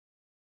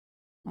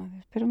A ver,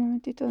 espera un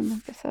momentito, onde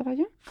empezaba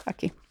yo?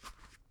 Aquí.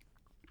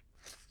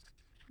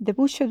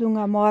 Debuxo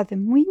dunha moa de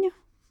muiño,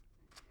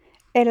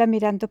 ela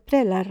mirando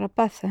prela a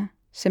rapaza,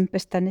 sen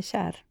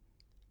pestanexar.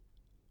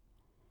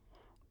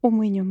 O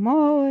muiño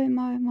moe,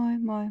 moe, moe,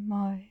 moe,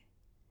 moe.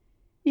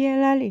 E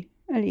ela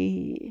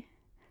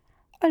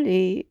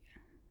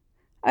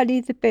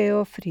ali de pé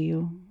ao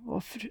frío, ao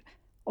fr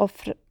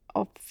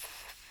ao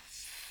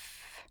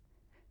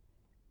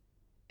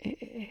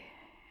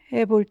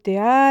e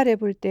voltear, e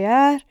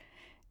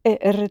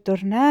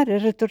retornar, e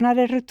retornar,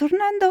 e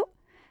retornando,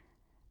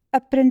 a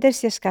prender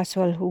se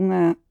escaso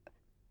algunha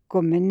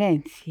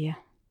convenenza,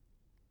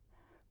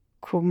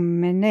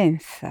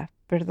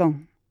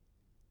 perdón.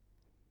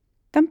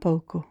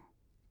 Tampouco.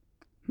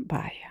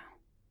 Vaia.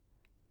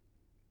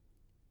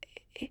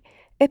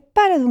 E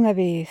para dunha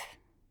vez.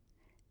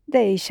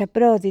 Deixa,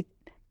 Prodi,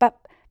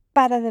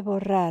 para de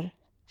borrar.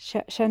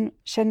 Xa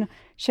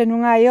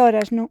non hai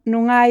horas,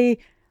 non hai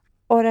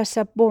horas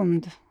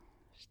abondo.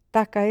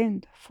 Está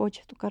caendo a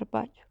folla do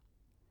carballo.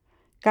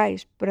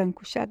 Caes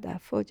brancuxada a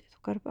folla do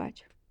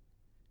carballo,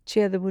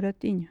 chea de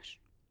buratiños.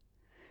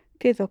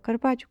 Queda o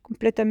carballo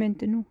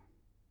completamente nu.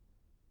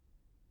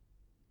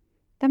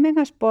 Tamén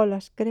as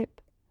polas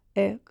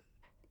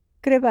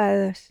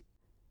crebadas,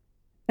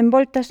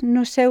 envoltas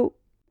no seu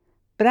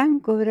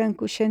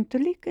brancuxento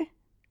lique,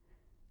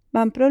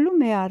 van pro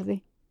lume e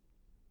arde.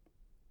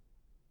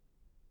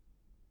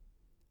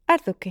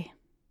 Arde o que?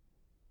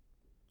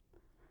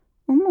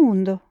 O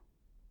mundo.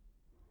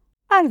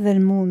 Arde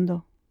el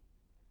mundo.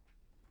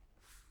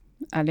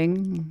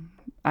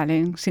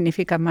 Alén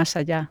significa más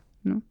allá,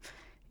 ¿no?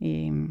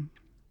 Y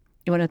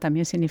bueno,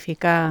 también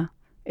significa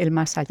el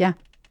más allá.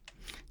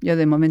 Yo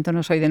de momento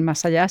no soy del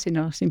más allá,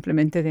 sino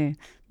simplemente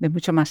de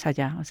mucho más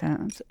allá. O sea,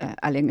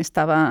 Alén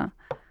estaba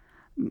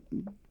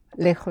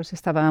lejos,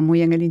 estaba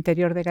muy en el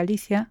interior de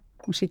Galicia,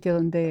 un sitio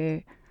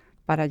donde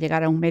para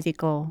llegar a un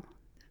médico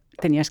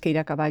tenías que ir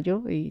a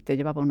caballo y te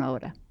llevaba 1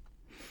 hora.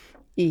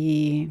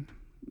 Y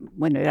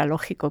bueno, era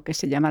lógico que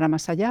se llamara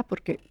más allá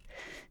porque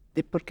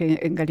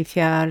en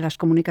Galicia las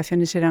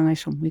comunicaciones eran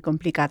eso, muy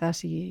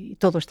complicadas y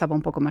todo estaba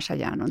un poco más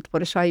allá, ¿no?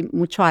 Por eso hay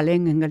mucho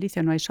alén en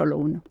Galicia, no hay solo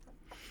uno.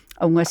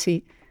 Aún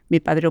así, mi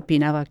padre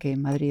opinaba que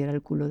Madrid era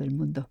el culo del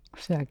mundo. O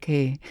sea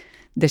que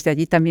desde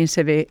allí también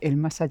se ve el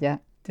más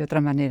allá de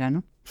otra manera,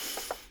 ¿no?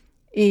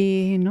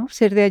 Y ¿no?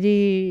 Ser de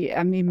allí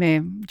a mí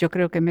yo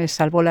creo que me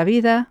salvó la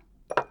vida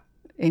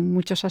en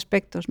muchos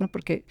aspectos, ¿no?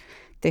 Porque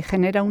te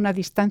genera una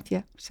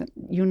distancia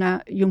y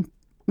un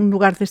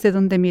lugar desde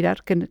donde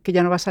mirar que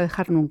ya no vas a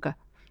dejar nunca.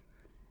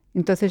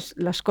 Entonces,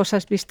 las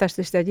cosas vistas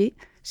desde allí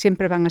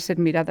siempre van a ser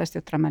miradas de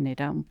otra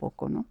manera, un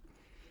poco, ¿no?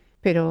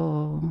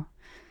 Pero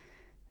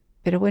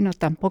bueno,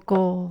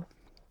 tampoco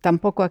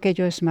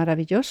aquello es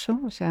maravilloso.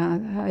 O sea,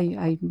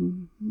 hay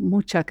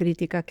mucha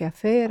crítica que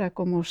hacer a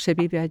cómo se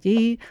vive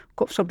allí,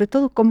 sobre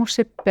todo cómo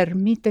se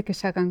permite que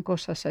se hagan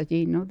cosas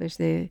allí, ¿no?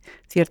 Desde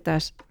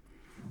ciertas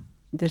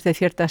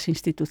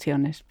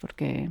instituciones,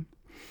 porque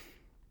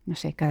no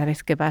sé, cada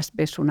vez que vas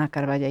ves una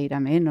carballeira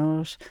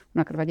menos.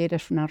 Una carballeira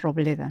es una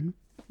robleda, ¿no?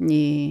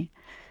 Y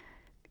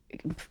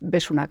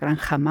ves una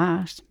granja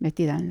más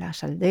metida en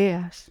las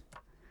aldeas.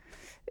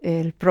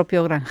 El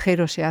propio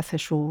granjero se hace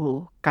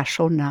su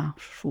casona,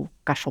 su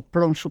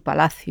casoplón, su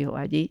palacio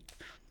allí.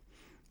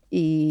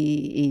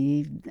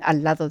 Y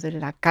al lado de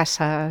la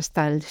casa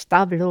está el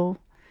establo.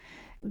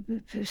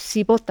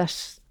 Si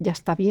votas ya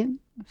está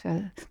bien, o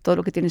sea, todo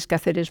lo que tienes que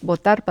hacer es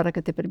votar para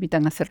que te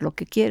permitan hacer lo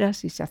que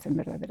quieras y se hacen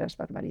verdaderas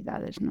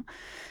barbaridades, ¿no?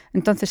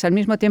 Entonces, al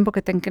mismo tiempo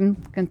que te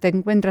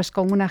encuentras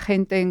con una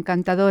gente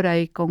encantadora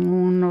y con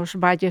unos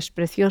valles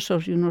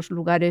preciosos y unos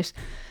lugares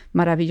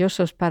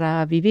maravillosos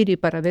para vivir y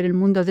para ver el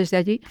mundo desde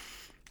allí,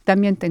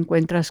 también te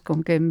encuentras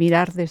con que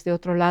mirar desde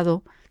otro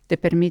lado te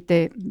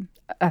permite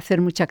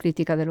hacer mucha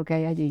crítica de lo que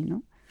hay allí,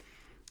 ¿no?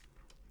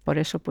 Por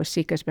eso, pues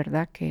sí que es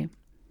verdad que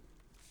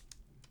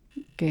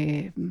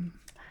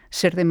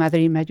ser de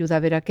Madrid me ayuda a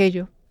ver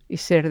aquello y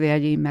ser de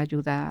allí me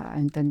ayuda a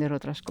entender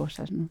otras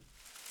cosas, ¿no?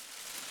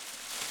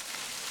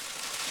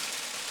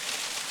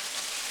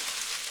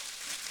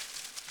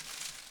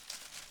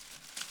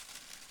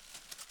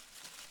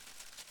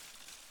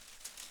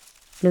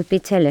 Luz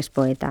Pichel es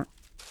poeta.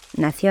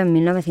 Nació en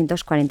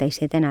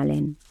 1947 en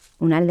Alén,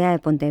 una aldea de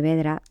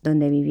Pontevedra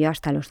donde vivió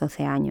hasta los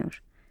 12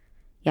 años,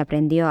 y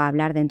aprendió a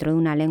hablar dentro de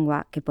una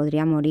lengua que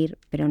podría morir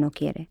pero no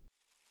quiere.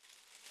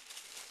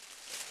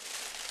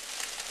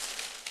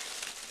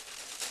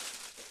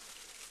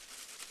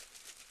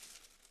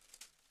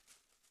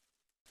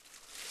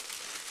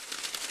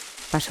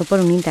 Pasó por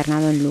un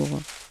internado en Lugo,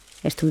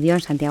 estudió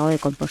en Santiago de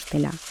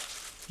Compostela,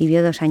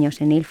 vivió 2 años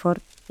en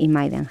Ilford y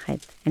Maidenhead,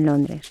 en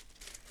Londres,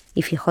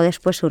 y fijó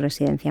después su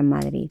residencia en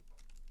Madrid.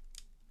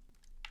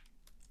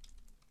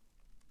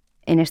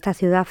 En esta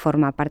ciudad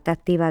forma parte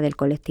activa del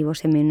colectivo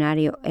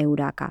seminario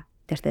Eureka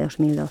desde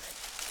 2012.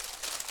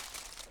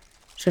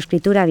 Su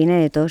escritura viene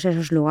de todos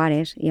esos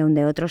lugares y aun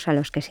de otros a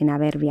los que sin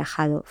haber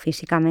viajado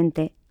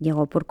físicamente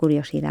llegó por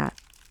curiosidad,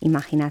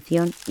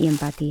 imaginación y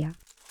empatía.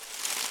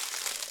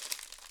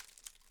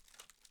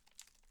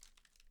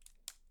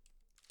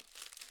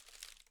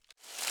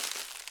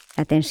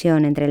 la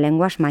tensión entre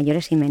lenguas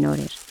mayores y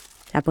menores,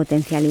 la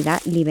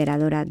potencialidad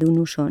liberadora de un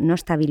uso no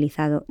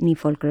estabilizado ni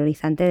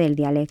folclorizante del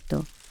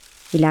dialecto,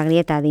 y la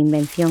grieta de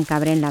invención que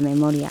abre en la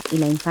memoria y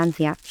la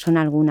infancia son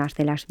algunas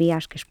de las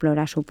vías que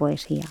explora su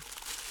poesía.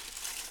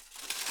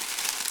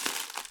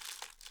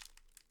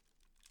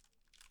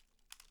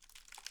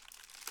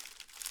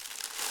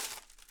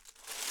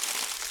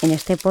 En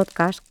este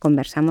podcast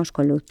conversamos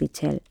con Luz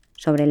Pichel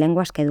sobre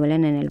lenguas que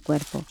duelen en el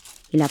cuerpo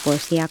y la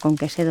poesía con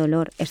que ese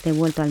dolor es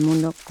devuelto al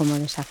mundo como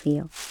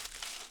desafío.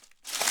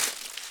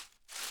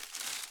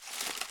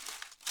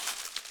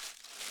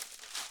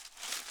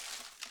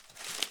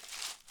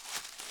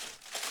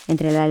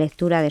 Entre la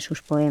lectura de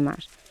sus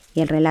poemas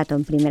y el relato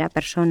en primera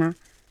persona,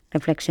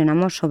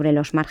 reflexionamos sobre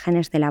los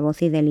márgenes de la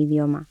voz y del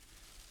idioma,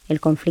 el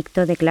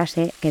conflicto de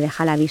clase que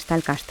deja a la vista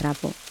al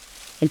castrapo,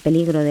 el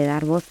peligro de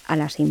dar voz a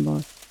la sin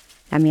voz,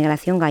 la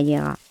migración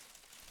gallega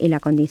y la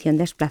condición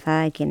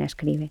desplazada de quien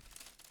escribe.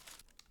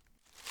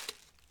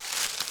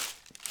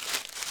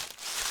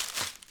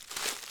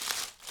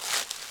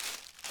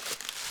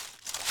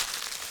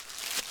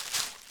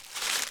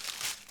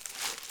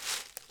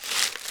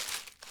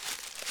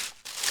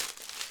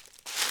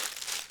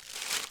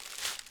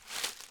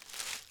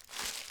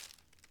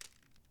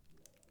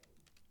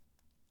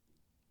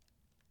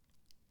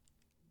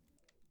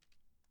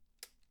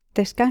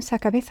 Descansa a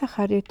cabeza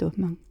Harry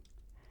Tubman.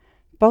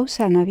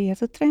 Pousa na vía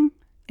do tren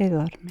e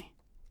dorme.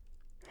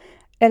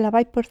 Ela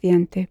vai por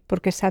diante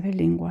porque sabe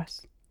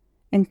linguas.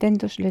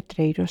 Entende os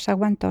letreiros,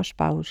 aguanta os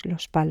paus,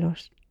 los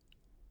palos.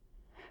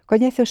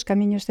 Coñece os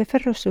camiños de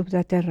ferro sub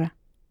da terra.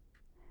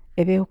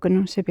 E ve o que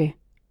non se ve.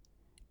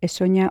 E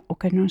soña o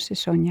que non se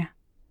soña.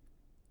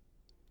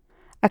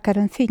 A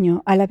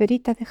caronciño, a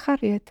laverita de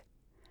Harriet,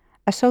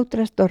 as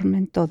outras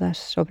dormen todas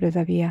sobre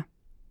da vía.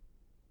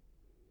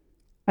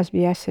 As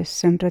viaxes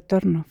sen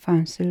retorno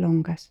fanse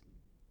longas.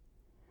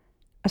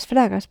 As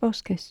fragas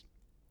bosques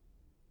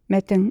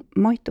meten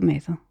moito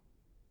medo.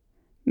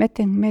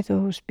 Meten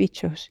medo os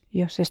bichos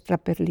e os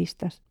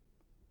extraperlistas.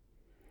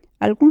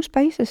 Algúns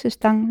países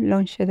están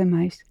lonxe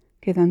demais,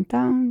 quedan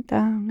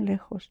tan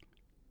lejos.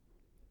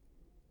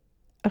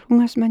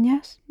 Algúnas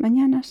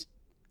mañanas,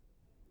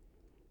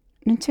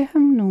 non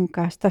chegan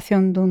nunca á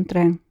estación dun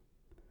tren.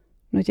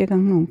 Non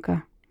llegan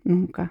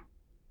nunca.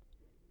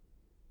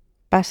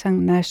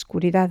 Pasan na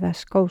escuridade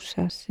as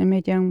cousas,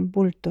 semellan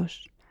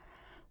bultos,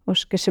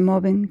 os que se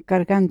moven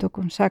cargando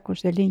con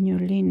sacos de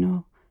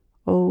lino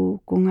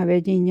ou cunha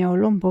velliña ao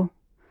lombo,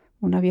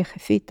 unha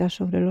viejecita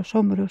sobre los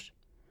hombros,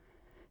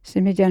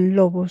 semellan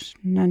lobos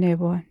na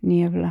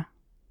niebla.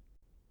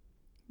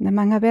 Na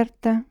man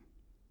aberta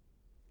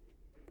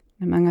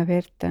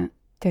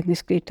ten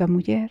escrito a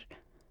muller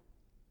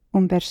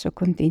un verso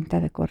con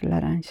tinta de cor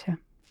laranxa.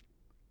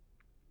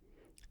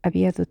 A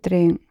vía do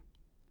tren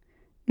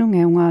non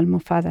é unha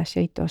almofada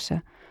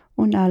xeitosa,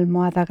 unha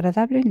almohada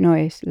agradable non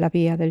é la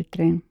vía del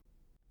tren.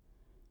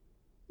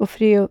 O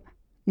frío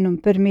non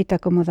permite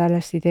acomodar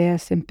as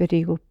ideas en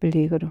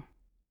peligro.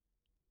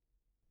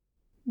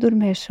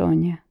 Durme e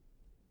soña,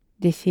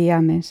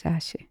 dicía a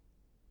mensaxe.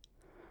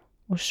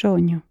 O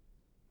soño,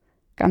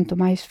 canto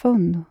máis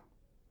fondo,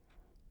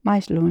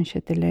 máis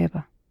lonxe te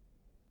leva,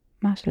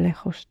 máis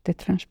lejos te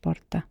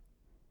transporta,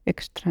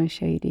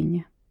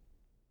 extranxeiriña.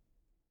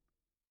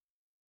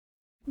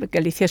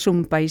 Galicia es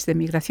un país de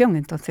migración,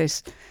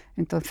 entonces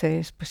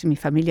pues mi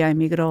familia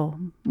emigró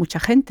mucha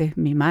gente,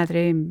 mi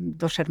madre,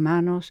 2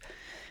 hermanos,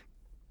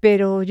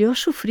 pero yo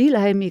sufrí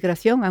la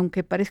emigración,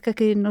 aunque parezca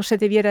que no se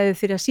debiera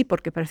decir así,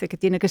 porque parece que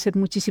tiene que ser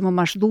muchísimo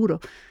más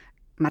duro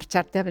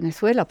marcharte a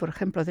Venezuela, por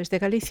ejemplo, desde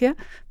Galicia.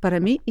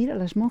 Para mí, ir a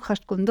las monjas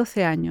con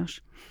 12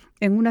 años,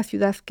 en una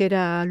ciudad que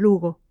era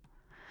Lugo,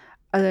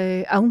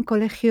 a un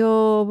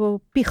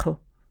colegio pijo,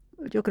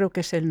 yo creo que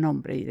es el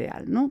nombre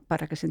ideal, ¿no?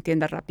 Para que se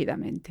entienda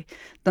rápidamente,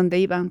 donde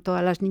iban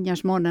todas las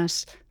niñas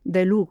monas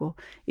de Lugo.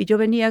 Y yo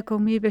venía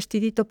con mi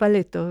vestidito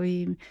paleto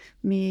y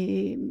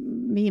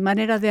mi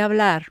manera de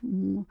hablar,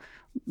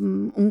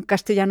 un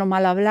castellano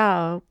mal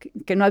hablado,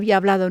 que no había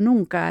hablado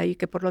nunca y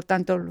que por lo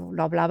tanto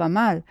lo hablaba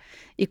mal,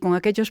 y con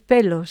aquellos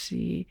pelos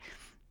y...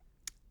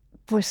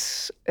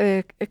 Pues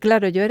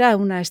claro, yo era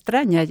una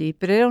extraña allí,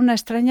 pero era una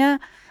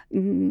extraña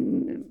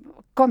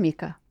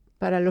cómica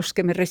para los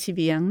que me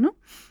recibían, ¿no?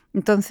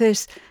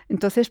 Entonces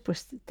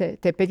pues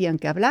te pedían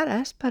que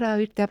hablaras para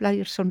oírte hablar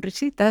y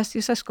sonrisitas y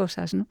esas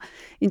cosas, ¿no?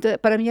 Entonces,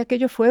 para mí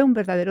aquello fue un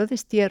verdadero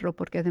destierro,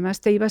 porque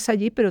además te ibas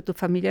allí, pero tu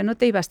familia no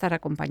te iba a estar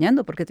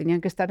acompañando, porque tenían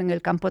que estar en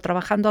el campo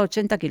trabajando a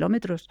 80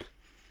 kilómetros.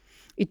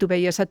 Y tú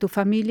veías a tu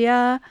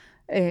familia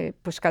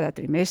pues cada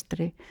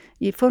trimestre.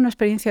 Y fue una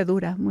experiencia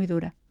dura, muy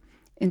dura.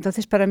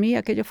 Entonces, para mí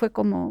aquello fue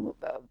como...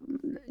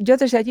 Yo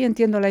desde allí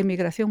entiendo la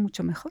inmigración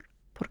mucho mejor,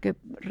 porque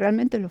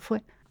realmente lo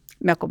fue.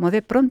 Me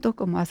acomodé pronto,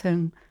 como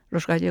hacen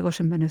los gallegos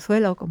en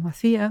Venezuela, o como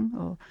hacían,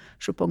 o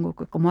supongo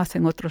que como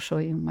hacen otros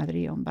hoy en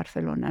Madrid o en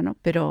Barcelona, ¿no?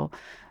 Pero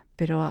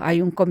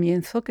hay un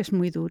comienzo que es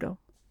muy duro.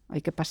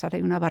 Hay que pasar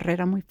ahí una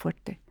barrera muy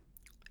fuerte.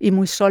 Y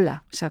muy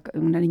sola. O sea,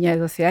 una niña de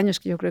 12 años,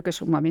 que yo creo que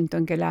es un momento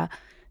en que la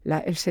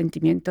el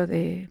sentimiento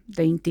de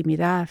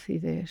intimidad y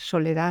de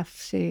soledad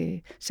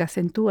se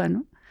acentúa,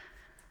 ¿no?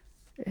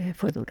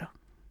 Fue duro.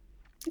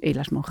 Y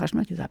las monjas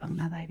no ayudaban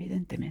nada,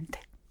 evidentemente.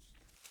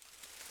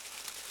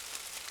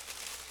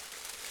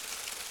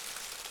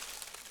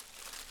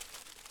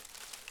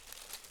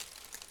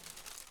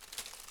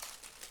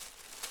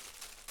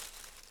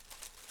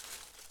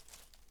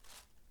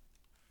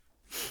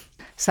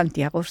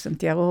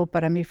 Santiago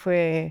para mí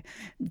fue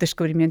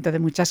descubrimiento de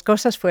muchas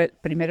cosas. Fue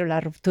primero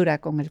la ruptura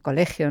con el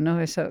colegio, ¿no?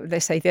 De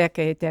esa idea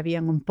que te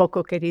habían un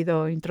poco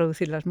querido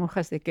introducir las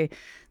monjas de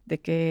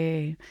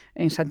que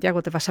en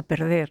Santiago te vas a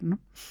perder, ¿no?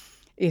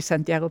 Y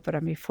Santiago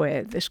para mí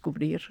fue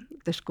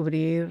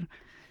descubrir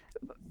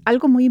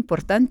algo muy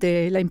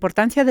importante, la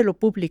importancia de lo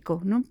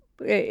público, ¿no?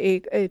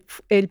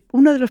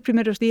 Uno de los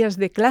primeros días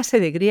de clase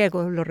de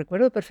griego, lo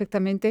recuerdo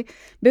perfectamente,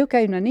 veo que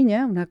hay una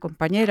niña, una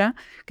compañera,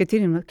 que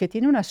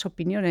tiene unas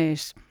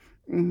opiniones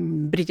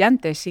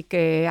brillantes y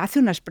que hace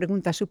unas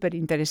preguntas súper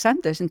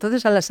interesantes.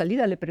 Entonces a la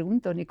salida le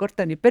pregunto, ni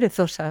corta ni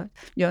perezosa,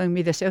 yo en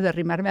mi deseo de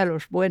arrimarme a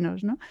los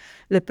buenos, ¿no?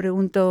 Le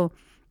pregunto,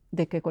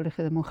 ¿de qué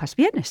colegio de monjas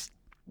vienes?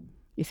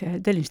 Dice,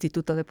 del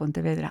Instituto de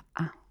Pontevedra.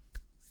 Ah.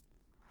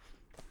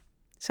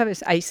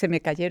 ¿Sabes? Ahí se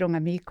me cayeron a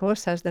mí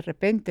cosas de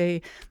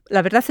repente.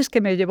 La verdad es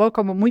que me llevó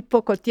como muy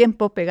poco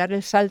tiempo pegar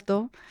el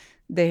salto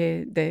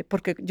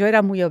porque yo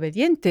era muy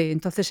obediente.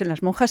 Entonces en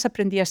las monjas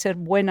aprendí a ser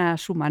buena a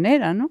su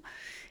manera, ¿no?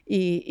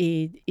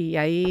 Y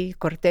ahí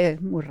corté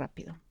muy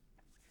rápido.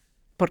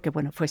 Porque,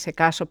 bueno, fue ese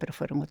caso, pero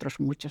fueron otros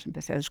muchos.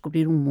 Empecé a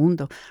descubrir un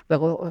mundo.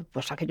 Luego,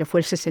 pues aquello fue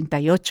el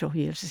 68,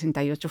 y el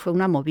 68 fue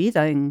una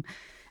movida en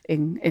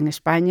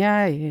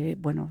España.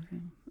 Bueno,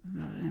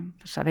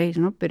 sabéis,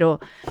 ¿no? Pero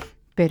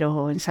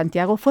en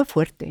Santiago fue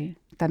fuerte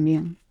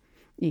también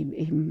y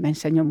me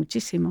enseñó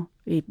muchísimo.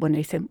 Y bueno,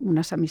 hice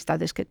unas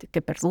amistades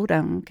que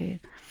perduran.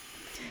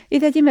 Y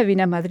de allí me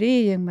vine a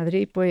Madrid y en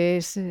Madrid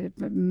pues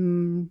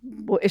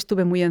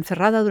estuve muy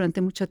encerrada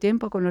durante mucho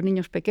tiempo con los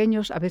niños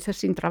pequeños, a veces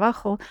sin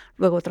trabajo,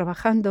 luego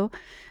trabajando.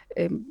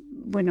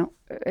 Bueno,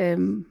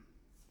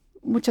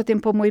 mucho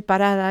tiempo muy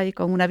parada y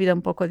con una vida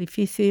un poco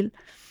difícil.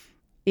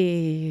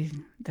 Y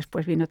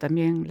después vino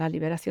también la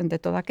liberación de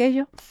todo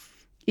aquello.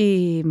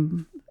 Y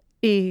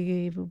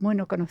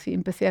bueno,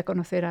 empecé a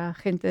conocer a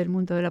gente del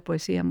mundo de la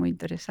poesía muy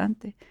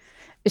interesante.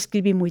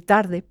 Escribí muy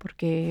tarde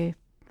porque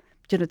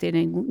yo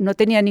no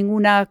tenía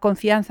ninguna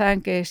confianza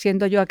en que,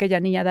 siendo yo aquella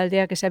niña de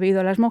aldea que se había ido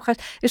a las monjas,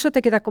 eso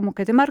te queda como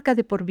que te marca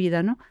de por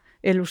vida, ¿no?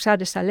 El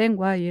usar esa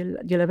lengua y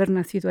el haber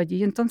nacido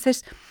allí.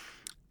 Entonces,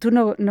 tú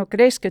no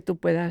crees que tú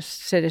puedas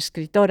ser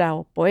escritora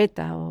o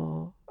poeta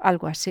o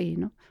algo así,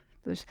 ¿no?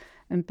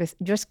 Entonces,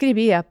 yo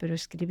escribía, pero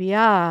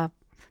escribía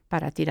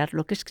para tirar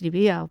lo que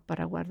escribía o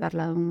para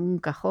guardarla en un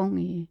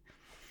cajón,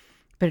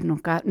 pero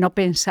nunca, no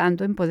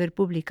pensando en poder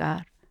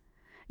publicar.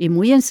 Y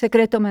muy en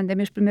secreto mandé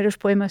mis primeros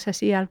poemas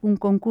así a algún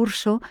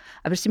concurso,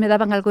 a ver si me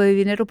daban algo de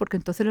dinero, porque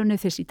entonces lo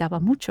necesitaba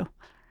mucho.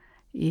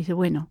 Y dije,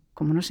 bueno,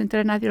 como no se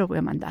entera nadie, lo voy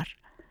a mandar.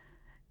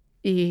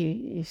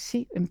 Y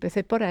sí,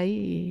 empecé por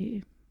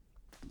ahí.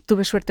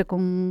 Tuve suerte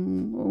con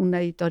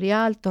una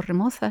editorial,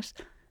 Torremozas,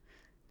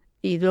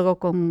 y luego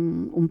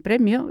con un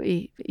premio,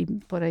 y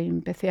por ahí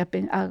empecé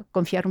a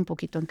confiar un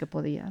poquito en que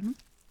podía, ¿no?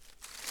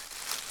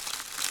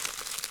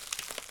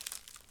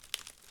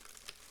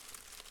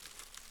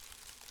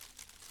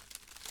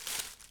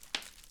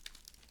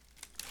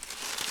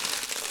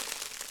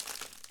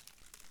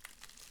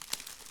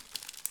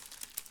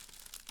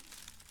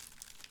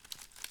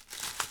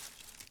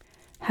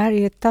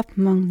 Harriet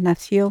Tubman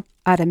nació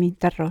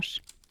Araminta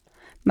Ross.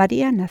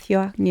 María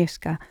nació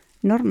Agnieszka.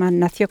 Norman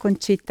nació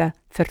Conchita.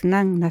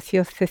 Fernán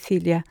nació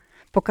Cecilia.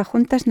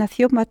 Pocahontas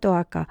nació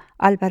Matoaca.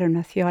 Álvaro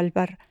nació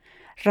Álvar.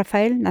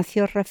 Rafael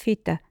nació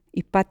Rafita.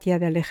 Hipatia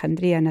de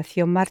Alejandría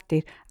nació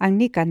Mártir.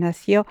 Annika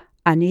nació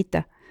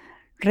Anita.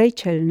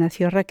 Rachel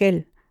nació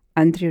Raquel.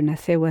 Andrew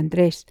nació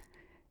Andrés.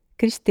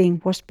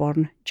 Christine was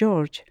born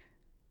George.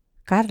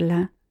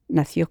 Carla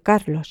nació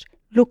Carlos.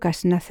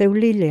 Lucas nació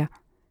Lilia.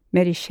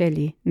 Mary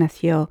Shelley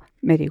nació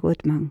Mary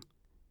Goodman.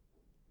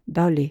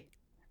 Dolly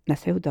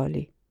nació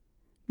Dolly.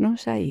 No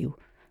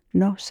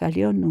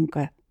salió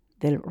nunca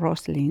del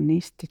Roslin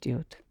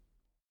Institute.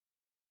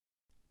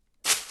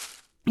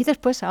 Y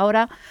después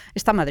ahora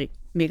está Madrid,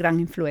 mi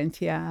gran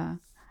influencia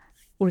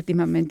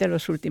últimamente, en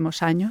los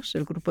últimos años,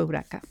 el Grupo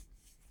Eureka.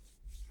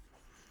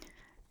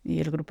 Y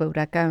el Grupo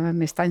Eureka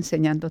me está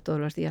enseñando todos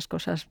los días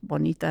cosas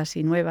bonitas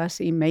y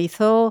nuevas, y me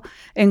hizo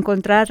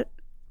encontrar,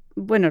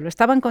 bueno, lo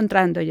estaba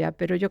encontrando ya,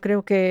 pero yo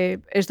creo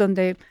que es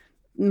donde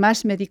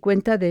más me di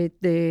cuenta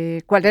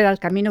de cuál era el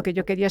camino que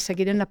yo quería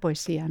seguir en la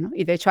poesía, ¿no?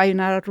 Y de hecho hay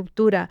una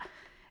ruptura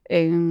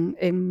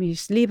en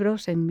mis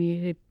libros, en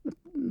mi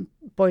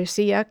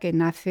poesía, que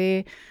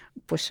nace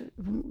pues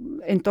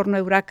en torno a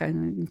Eureka,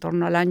 en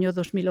torno al año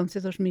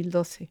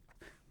 2011-2012.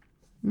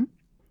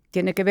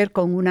 Tiene que ver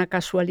con una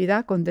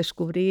casualidad, con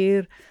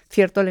descubrir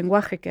cierto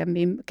lenguaje que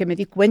me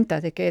di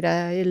cuenta de que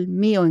era el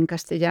mío en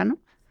castellano,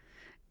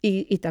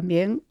 y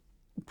también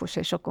pues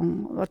eso,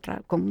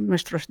 con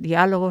nuestros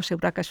diálogos.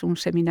 Eureka es un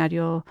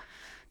seminario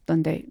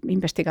donde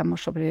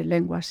investigamos sobre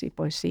lenguas y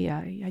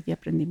poesía, y allí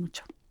aprendí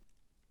mucho.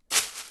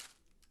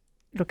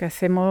 Lo que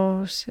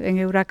hacemos en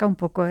Euraca un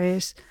poco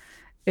es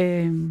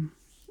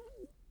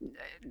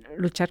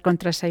luchar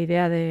contra esa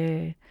idea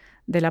de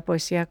la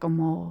poesía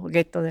como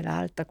gueto de la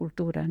alta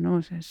cultura, ¿no?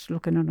 Es lo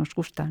que no nos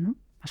gusta, ¿no?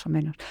 Más o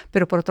menos.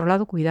 Pero por otro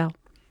lado, cuidado.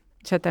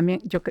 O sea,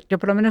 también yo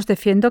por lo menos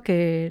defiendo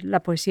que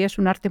la poesía es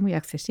un arte muy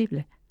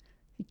accesible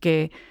y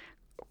que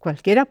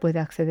cualquiera puede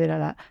acceder a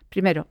la...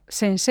 Primero,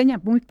 se enseña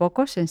muy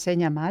poco, se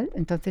enseña mal.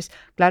 Entonces,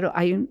 claro,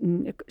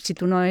 si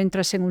tú no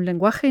entras en un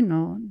lenguaje,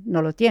 no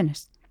lo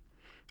tienes.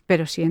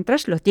 Pero si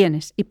entras, lo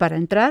tienes. Y para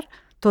entrar,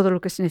 todo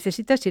lo que se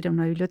necesita es ir a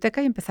una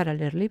biblioteca y empezar a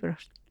leer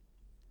libros.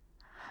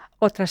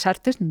 Otras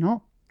artes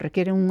no.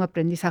 Requieren un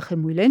aprendizaje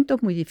muy lento,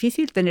 muy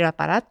difícil, tener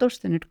aparatos,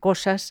 tener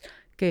cosas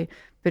que...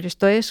 Pero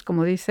esto es,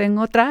 como dicen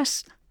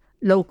otras,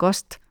 low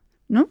cost,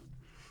 ¿no?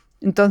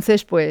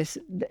 Entonces,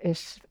 pues,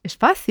 es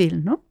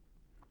fácil, ¿no?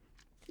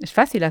 Es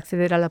fácil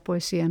acceder a la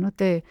poesía, no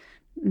te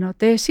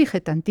exige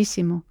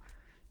tantísimo.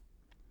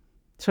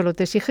 Solo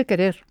te exige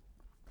querer.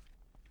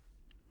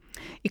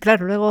 Y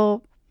claro,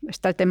 luego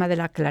está el tema de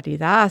la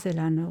claridad, de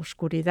la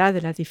oscuridad,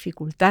 de la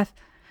dificultad.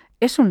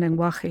 Es un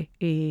lenguaje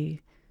y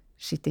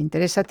si te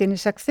interesa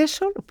tienes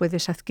acceso, lo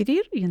puedes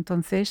adquirir y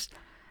entonces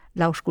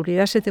la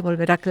oscuridad se te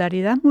volverá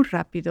claridad muy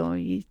rápido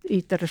y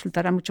te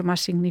resultará mucho más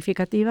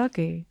significativa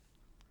que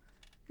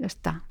ya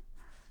está.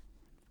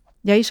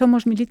 Y ahí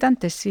somos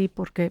militantes, sí.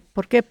 ¿Por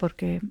qué?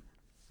 Porque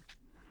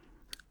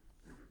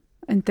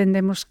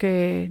entendemos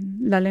que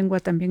la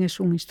lengua también es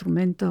un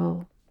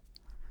instrumento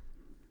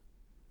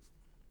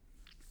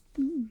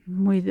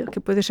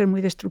que puede ser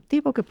muy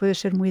destructivo, que puede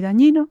ser muy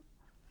dañino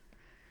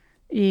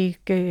y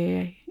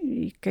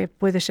que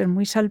puede ser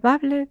muy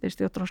salvable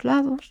desde otros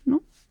lados,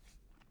 ¿no?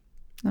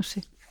 No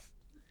sé.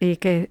 Y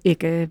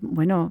que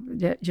bueno,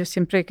 yo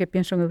siempre que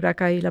pienso en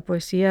Euraca y la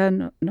poesía,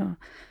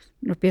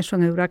 no pienso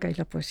en Euraca y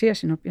la poesía,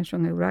 sino pienso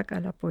en Euraca,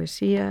 la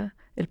poesía,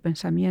 el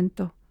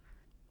pensamiento,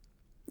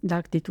 la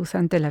actitud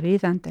ante la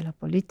vida, ante la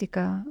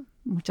política,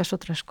 muchas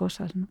otras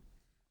cosas, ¿no?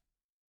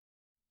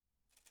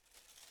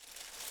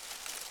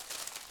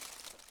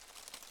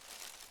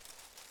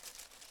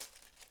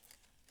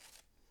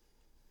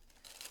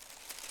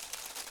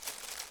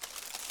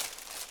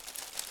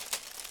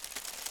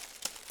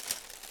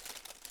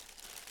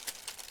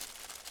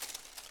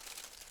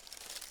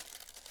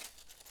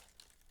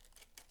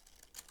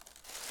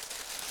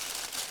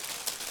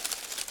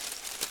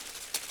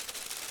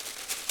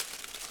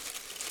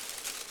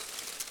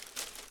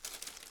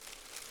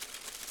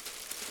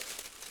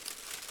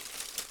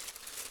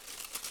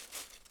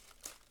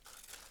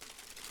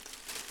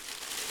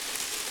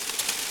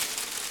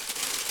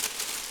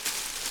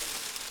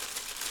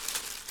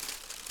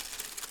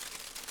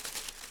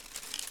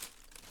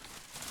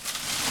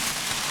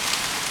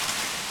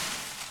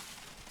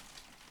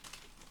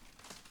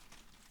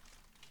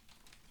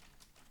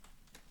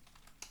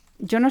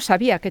 Yo no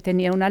sabía que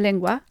tenía una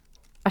lengua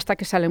hasta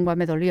que esa lengua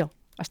me dolió,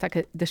 hasta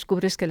que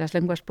descubres que las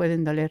lenguas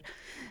pueden doler.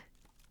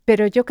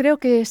 Pero yo creo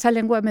que esa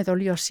lengua me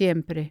dolió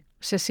siempre.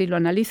 O sea, si lo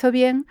analizo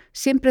bien,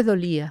 siempre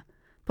dolía,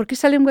 porque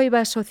esa lengua iba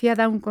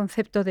asociada a un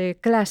concepto de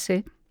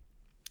clase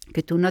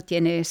que tú no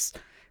tienes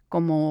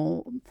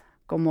como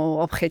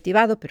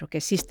objetivado, pero que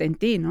existe en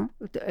ti, ¿no?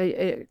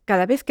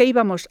 Cada vez que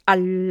íbamos a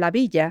la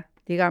villa,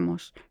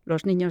 digamos,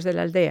 los niños de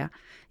la aldea,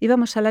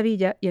 íbamos a la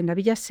villa y en la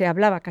villa se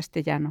hablaba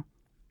castellano.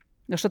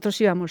 Nosotros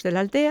íbamos de la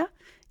aldea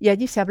y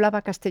allí se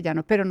hablaba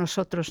castellano, pero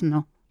nosotros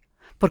no,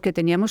 porque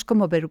teníamos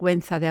como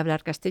vergüenza de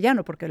hablar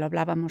castellano, porque lo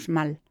hablábamos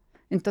mal.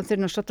 Entonces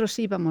nosotros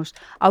íbamos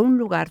a un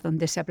lugar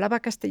donde se hablaba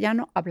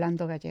castellano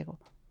hablando gallego.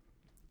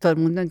 Todo el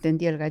mundo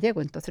entendía el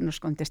gallego, entonces nos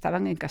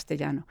contestaban en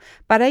castellano.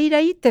 Para ir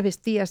ahí te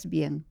vestías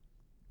bien,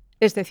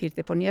 es decir,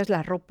 te ponías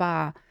la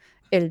ropa,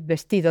 el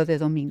vestido de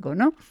domingo,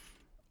 ¿no?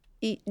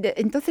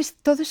 Entonces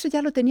todo eso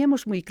ya lo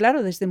teníamos muy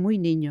claro desde muy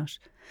niños,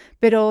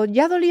 pero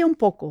ya dolía un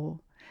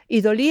poco. Y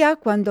dolía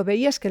cuando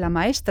veías que la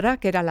maestra,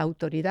 que era la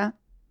autoridad,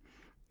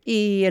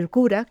 y el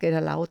cura, que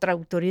era la otra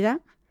autoridad,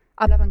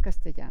 hablaban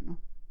castellano.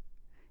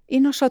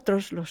 Y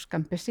nosotros, los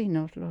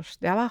campesinos, los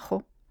de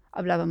abajo,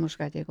 hablábamos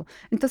gallego.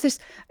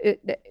 Entonces,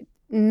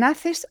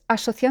 naces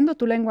asociando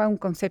tu lengua a un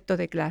concepto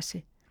de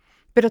clase,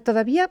 pero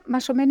todavía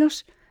más o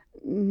menos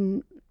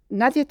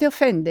nadie te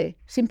ofende,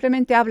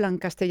 simplemente hablan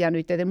castellano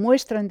y te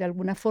demuestran de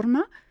alguna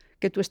forma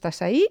que tú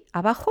estás ahí,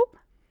 abajo,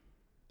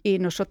 y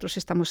nosotros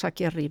estamos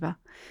aquí arriba.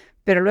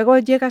 Pero luego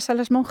llegas a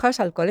las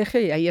monjas, al colegio,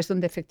 y ahí es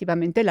donde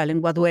efectivamente la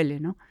lengua duele,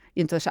 ¿no? Y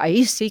entonces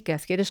ahí sí que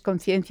adquieres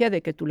conciencia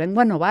de que tu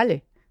lengua no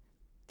vale.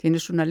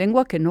 Tienes una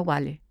lengua que no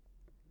vale.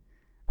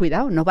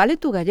 Cuidado, no vale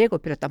tu gallego,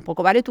 pero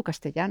tampoco vale tu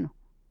castellano.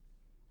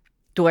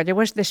 Tu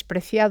gallego es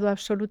despreciado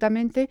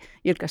absolutamente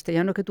y el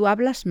castellano que tú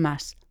hablas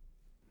más.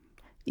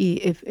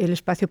 Y el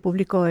espacio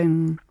público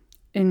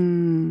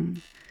en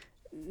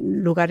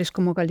lugares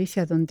como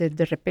Galicia, donde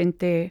de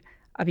repente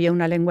había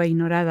una lengua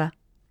ignorada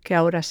que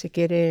ahora se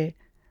quiere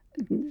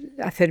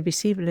hacer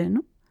visible,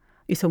 ¿no?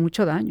 Hizo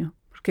mucho daño,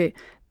 porque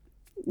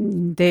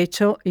De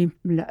hecho,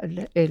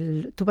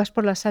 tú vas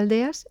por las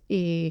aldeas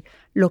y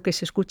lo que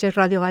se escucha es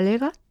radio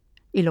galega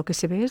y lo que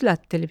se ve es la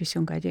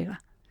televisión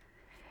gallega.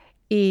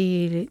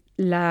 Y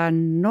la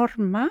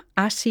norma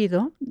ha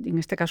sido, en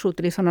este caso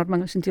utilizo norma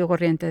en el sentido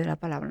corriente de la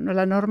palabra, ¿no?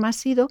 La norma ha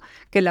sido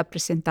que la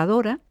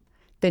presentadora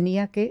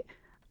tenía que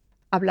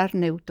hablar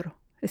neutro,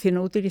 es decir,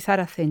 no utilizar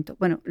acento.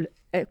 Bueno,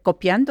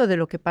 copiando de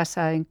lo que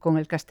pasa con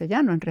el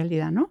castellano, en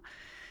realidad, ¿no?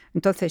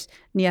 Entonces,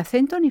 ni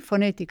acento ni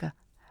fonética.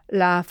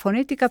 La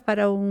fonética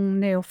para un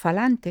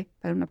neofalante,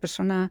 para una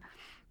persona...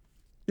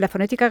 La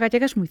fonética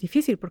gallega es muy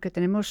difícil porque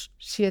tenemos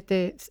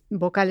 7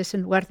 vocales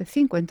en lugar de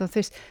 5.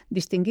 Entonces,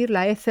 distinguir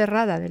la E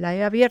cerrada de la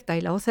E abierta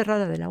y la O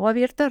cerrada de la O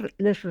abierta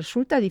les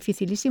resulta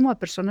dificilísimo a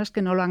personas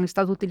que no lo han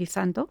estado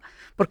utilizando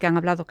porque han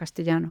hablado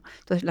castellano.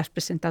 Entonces, las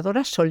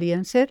presentadoras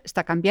solían ser,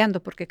 está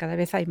cambiando porque cada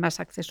vez hay más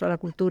acceso a la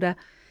cultura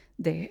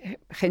de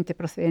gente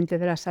procedente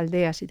de las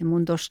aldeas y de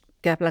mundos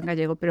que hablan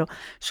gallego, pero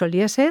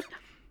solía ser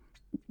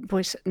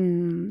pues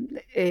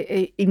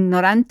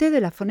ignorante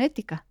de la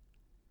fonética.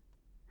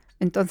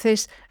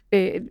 Entonces,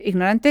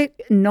 ignorante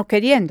no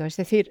queriendo, es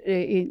decir,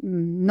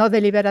 no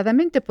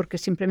deliberadamente, porque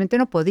simplemente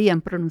no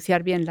podían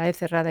pronunciar bien la E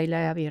cerrada y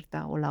la E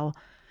abierta o la O.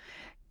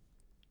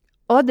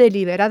 O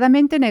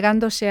deliberadamente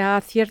negándose a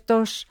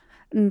ciertos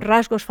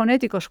rasgos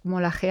fonéticos como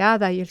la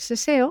geada y el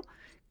seseo,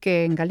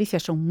 que en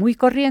Galicia son muy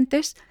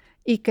corrientes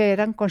y que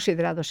eran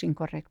considerados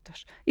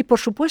incorrectos. Y, por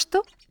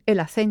supuesto, el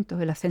acento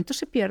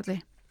se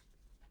pierde.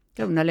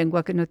 Una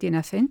lengua que no tiene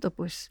acento,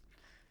 pues,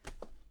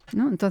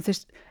 ¿no?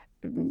 Entonces,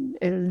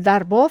 el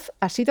dar voz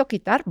ha sido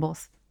quitar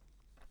voz,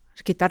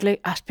 quitarle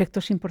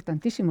aspectos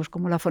importantísimos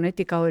como la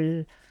fonética o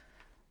el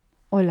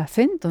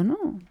acento, ¿no?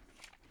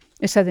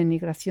 Esa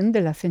denigración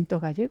del acento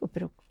gallego,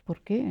 pero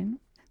 ¿por qué? ¿No?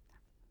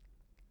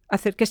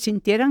 Hacer que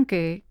sintieran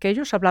que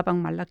ellos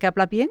hablaban mal. La que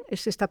habla bien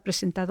es esta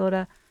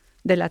presentadora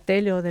de la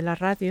tele o de la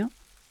radio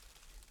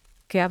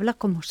que habla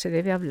como se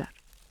debe hablar.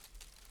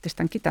 Te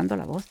están quitando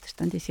la voz, te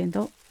están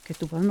diciendo que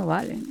tu voz no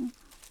vale, ¿no?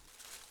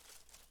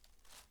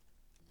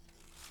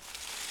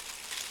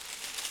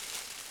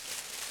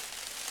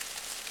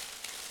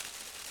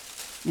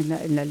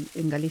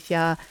 En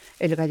Galicia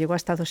el gallego ha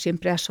estado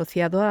siempre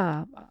asociado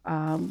a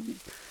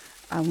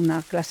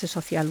una clase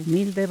social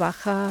humilde,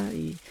 baja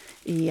y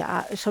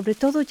sobre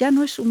todo ya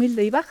no es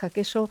humilde y baja,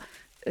 que eso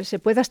se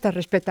puede hasta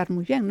respetar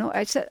muy bien, ¿no?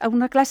 Es a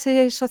una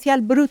clase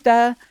social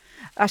bruta,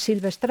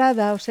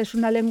 asilvestrada, o sea, es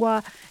una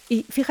lengua...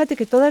 Y fíjate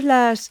que todas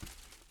las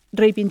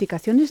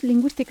reivindicaciones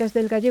lingüísticas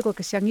del gallego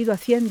que se han ido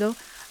haciendo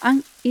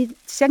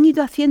se han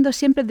ido haciendo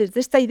siempre desde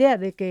esta idea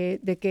de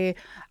que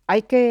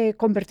hay que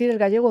convertir el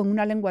gallego en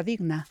una lengua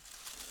digna,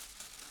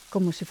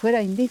 como si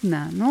fuera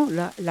indigna, ¿no?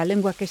 La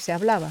lengua que se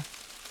hablaba.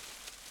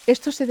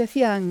 Esto se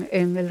decía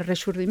en el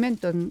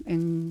Resurgimiento,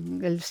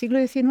 en el siglo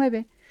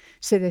XIX,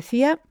 se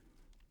decía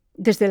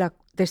desde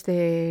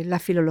la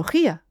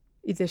filología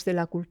y desde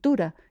la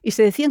cultura, y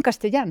se decía en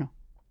castellano.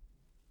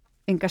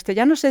 En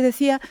castellano se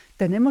decía,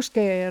 tenemos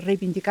que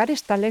reivindicar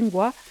esta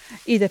lengua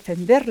y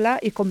defenderla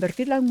y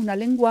convertirla en una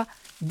lengua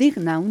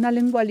digna, una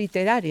lengua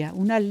literaria,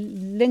 una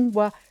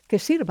lengua que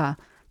sirva,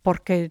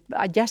 porque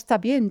ya está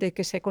bien de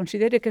que se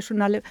considere que es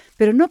una lengua,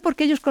 pero no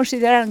porque ellos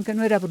consideraran que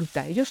no era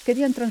bruta, ellos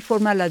querían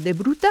transformarla de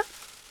bruta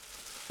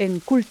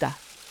en culta.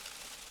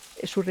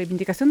 Su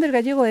reivindicación del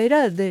gallego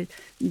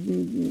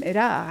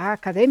era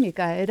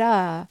académica,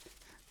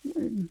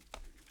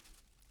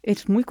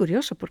 es muy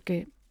curioso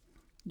porque...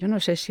 Yo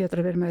no sé si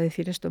atreverme a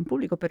decir esto en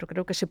público, pero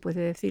creo que se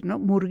puede decir, ¿no?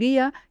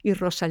 Murguía y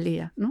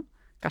Rosalía, ¿no?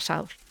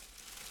 Casados,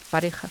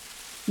 pareja.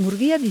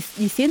 Murguía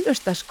diciendo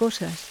estas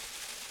cosas.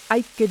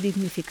 Hay que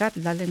dignificar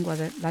la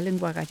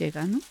lengua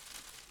gallega, ¿no?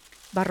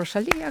 Va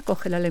Rosalía,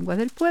 coge la lengua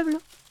del pueblo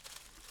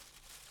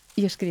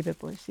y escribe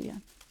poesía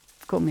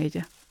con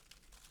ella,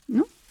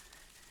 ¿no?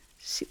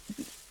 Sí.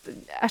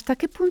 ¿Hasta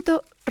qué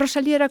punto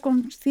Rosalía era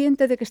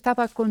consciente de que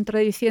estaba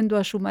contradiciendo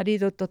a su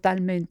marido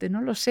totalmente? No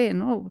lo sé,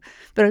 ¿no?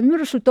 Pero a mí me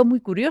resultó muy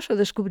curioso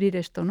descubrir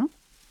esto, ¿no?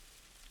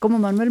 Como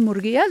Manuel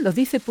Murguía lo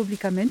dice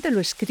públicamente, lo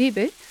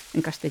escribe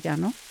en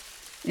castellano,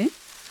 ¿eh?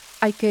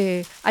 Hay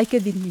que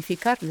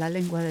dignificar la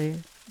lengua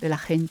de la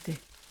gente,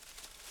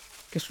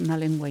 que es una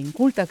lengua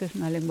inculta, que es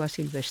una lengua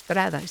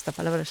silvestrada. Esta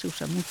palabra se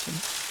usa mucho, ¿no?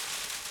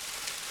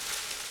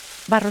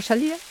 Va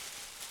Rosalía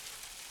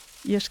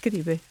y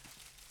escribe.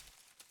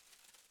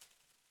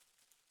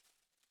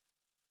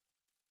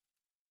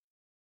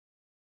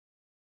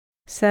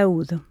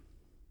 Saúdo.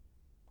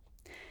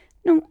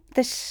 Non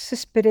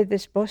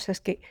desesperedes vos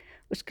os que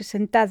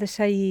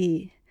sentades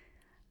aí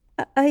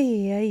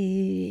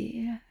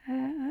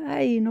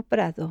no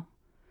prado,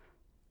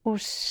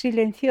 os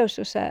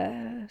silenciosos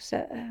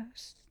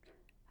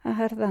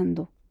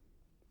agardando.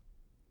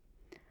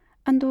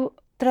 Ando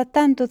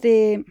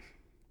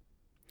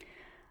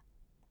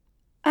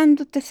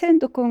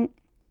tecendo con...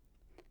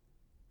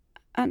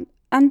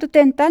 Ando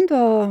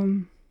tentando...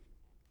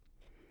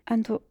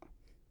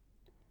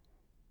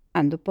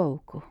 Ando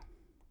pouco.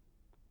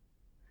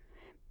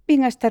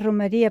 Vin a esta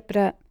romaría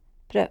para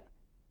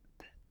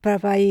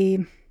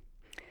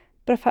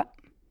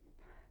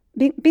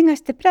vin a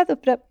este prado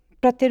para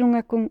para ter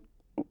unha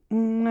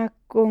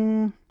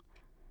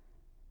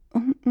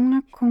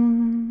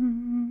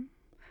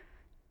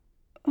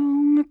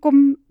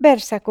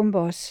conversa con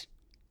vos.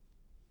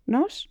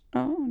 Nós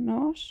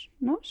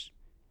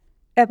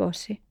e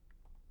vos,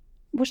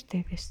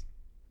 vostedes,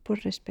 por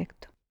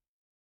respecto.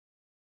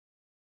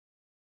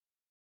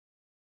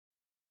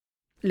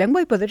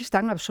 Lengua y poder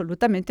están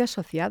absolutamente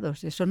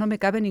asociados, eso no me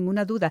cabe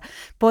ninguna duda.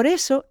 Por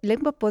eso,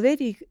 lengua, poder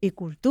y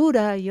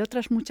cultura y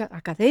otras muchas,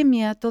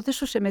 academia, todo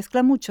eso se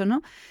mezcla mucho,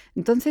 ¿no?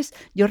 Entonces,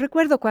 yo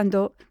recuerdo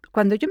cuando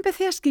yo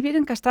empecé a escribir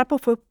en castrapo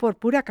fue por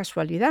pura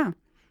casualidad.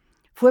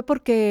 Fue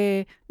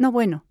porque,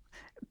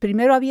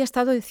 primero había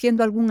estado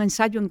haciendo algún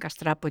ensayo en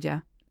castrapo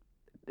ya,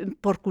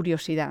 por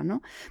curiosidad,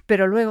 ¿no?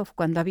 Pero luego,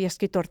 cuando había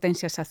escrito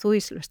Hortensias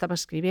Azuis, lo estaba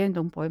escribiendo,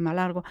 un poema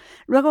largo.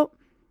 Luego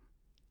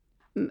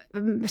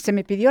se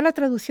me pidió la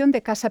traducción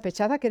de Casa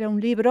Pechada, que era un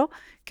libro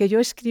que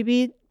yo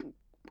escribí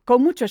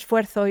con mucho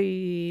esfuerzo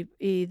y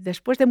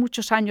después de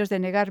muchos años de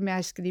negarme a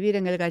escribir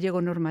en el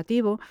gallego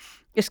normativo,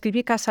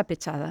 escribí Casa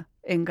Pechada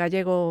en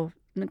gallego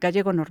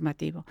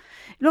normativo.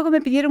 Luego me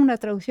pidieron una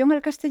traducción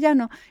al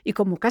castellano y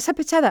como Casa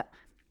Pechada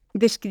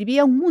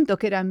describía un mundo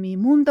que era mi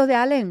mundo de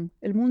alén,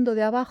 el mundo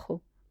de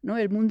abajo, ¿no?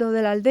 El mundo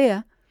de la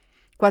aldea.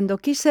 Cuando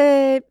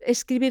quise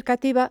escribir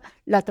cativa,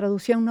 la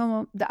traducción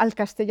al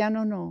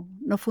castellano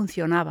no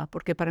funcionaba,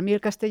 porque para mí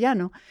el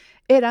castellano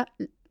era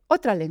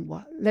otra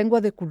lengua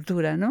de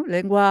cultura, ¿no?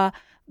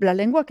 La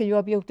lengua que yo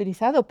había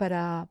utilizado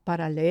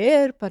para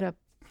leer,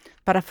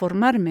 para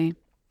formarme.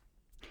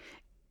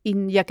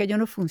 Y aquello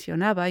no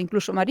funcionaba.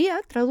 Incluso María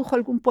tradujo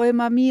algún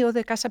poema mío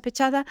de Casa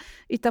Pechada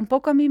y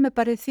tampoco a mí me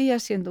parecía,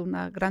 siendo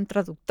una gran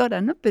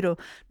traductora, ¿no? Pero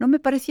no me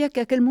parecía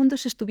que aquel mundo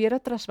se estuviera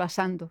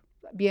trasvasando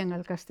bien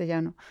al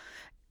castellano.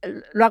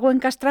 Lo hago en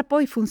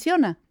castrapo y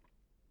funciona.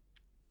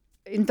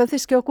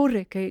 Entonces, ¿qué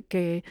ocurre?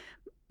 Que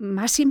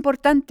más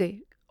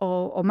importante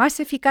o más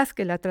eficaz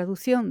que la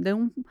traducción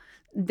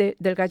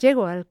del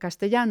gallego al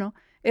castellano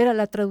era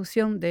la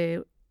traducción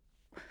de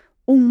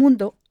un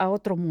mundo a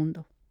otro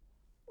mundo.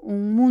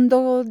 Un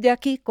mundo de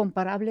aquí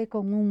comparable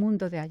con un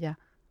mundo de allá,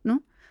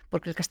 ¿no?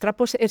 Porque el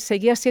castrapo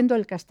seguía siendo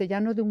el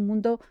castellano de un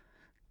mundo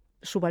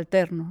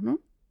subalterno,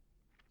 ¿no?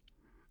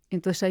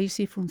 Entonces ahí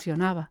sí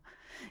funcionaba.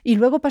 Y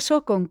luego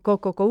pasó con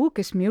Coco,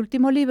 que es mi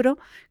último libro,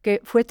 que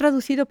fue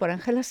traducido por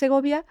Ángela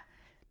Segovia,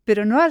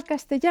 pero no al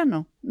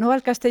castellano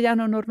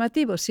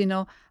normativo,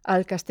 sino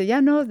al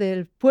castellano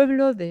del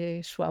pueblo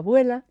de su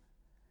abuela,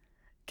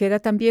 que era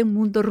también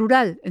mundo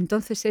rural.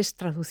 Entonces es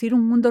traducir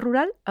un mundo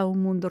rural a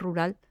un mundo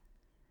rural.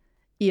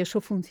 Y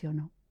eso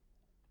funcionó.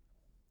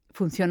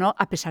 Funcionó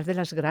a pesar de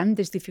las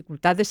grandes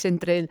dificultades y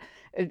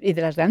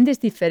de las grandes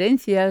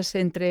diferencias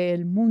entre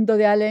el mundo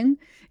de Alén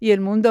y el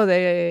mundo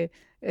de,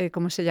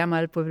 ¿cómo se llama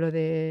el pueblo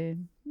de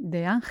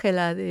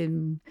Ángela?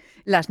 De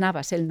Las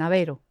Navas, el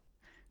Navero.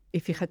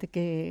 Y fíjate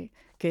que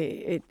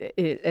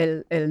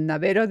el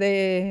Navero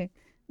de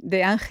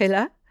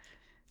Ángela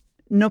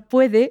no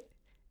puede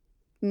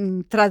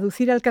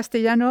traducir al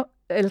castellano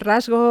el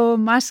rasgo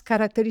más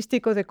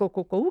característico de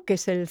Coco, que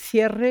es el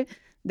cierre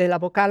de la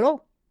vocal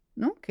O,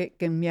 ¿no? Que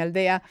en mi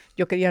aldea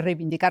yo quería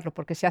reivindicarlo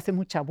porque se hace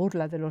mucha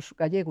burla de los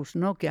gallegos,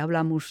 ¿no? Que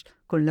hablamos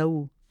con la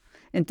U.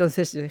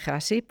 Entonces yo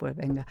dije, sí, pues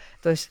venga.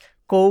 Entonces,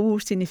 COU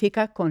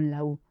significa con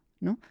la U,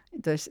 ¿no?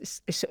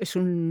 Entonces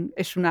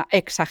es una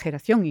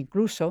exageración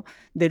incluso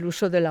del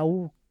uso de la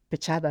U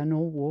pechada, no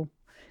U.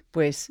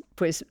 Pues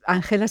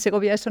Ángela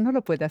Segovia eso no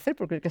lo puede hacer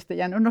porque el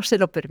castellano no se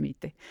lo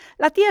permite.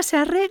 La tía se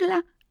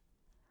arregla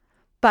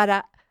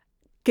para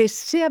que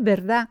sea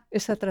verdad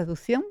esa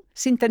traducción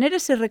sin tener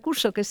ese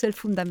recurso que es el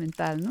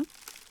fundamental, ¿no?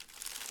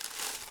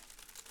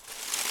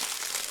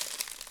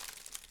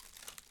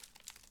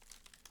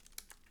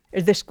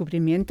 El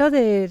descubrimiento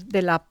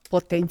de la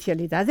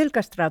potencialidad del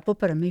castrapo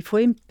para mí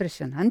fue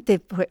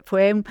impresionante,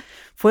 fue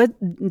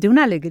de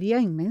una alegría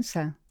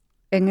inmensa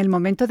en el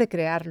momento de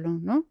crearlo,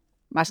 ¿no?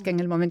 Más que en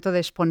el momento de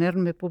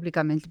exponerme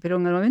públicamente, pero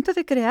en el momento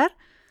de crear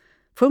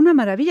fue una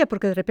maravilla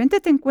porque de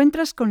repente te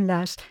encuentras con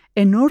las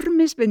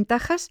enormes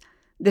ventajas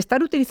de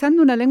estar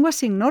utilizando una lengua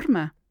sin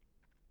norma.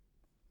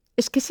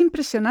 Es que es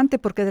impresionante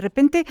porque de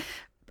repente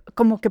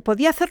como que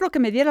podía hacer lo que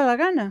me diera la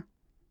gana,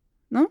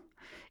 ¿no?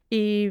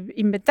 Y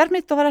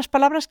inventarme todas las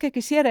palabras que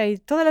quisiera y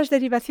todas las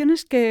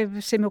derivaciones que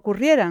se me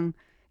ocurrieran.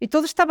 Y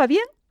todo estaba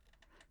bien.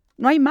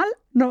 No hay mal,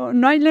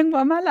 no hay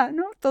lengua mala,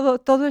 ¿no?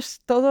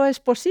 Todo es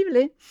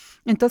posible.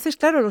 Entonces,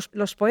 claro,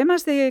 los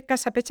poemas de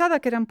Casa Pechada,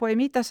 que eran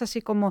poemitas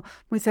así como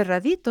muy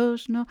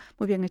cerraditos, ¿no?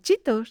 Muy bien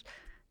hechitos,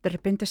 de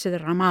repente se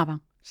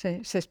derramaban, se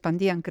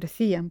expandían,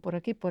 crecían por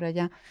aquí, por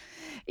allá.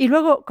 Y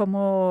luego,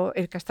 como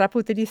el castrapo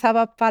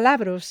utilizaba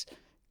palabras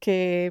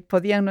que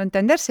podían no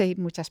entenderse, y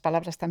muchas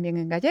palabras también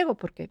en gallego,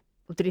 porque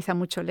utiliza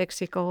mucho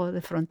léxico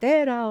de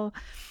frontera.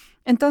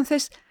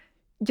 Entonces,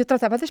 yo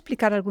trataba de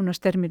explicar algunos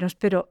términos,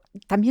 pero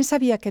también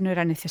sabía que no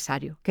era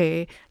necesario,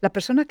 que la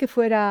persona que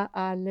fuera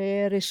a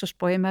leer esos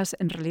poemas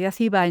en realidad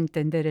iba a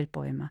entender el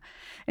poema.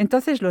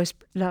 Entonces,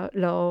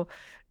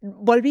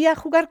 volvía a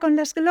jugar con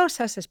las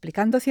glosas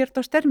explicando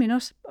ciertos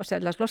términos, o sea,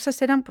 las glosas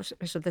eran pues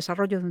eso, el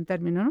desarrollo de un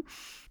término, ¿no?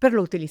 Pero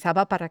lo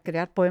utilizaba para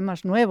crear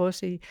poemas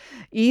nuevos y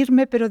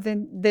irme, pero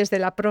desde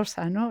la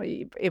prosa, ¿no?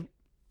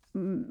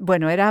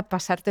 Bueno, era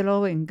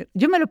pasártelo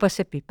yo me lo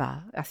pasé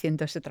pipa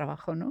haciendo ese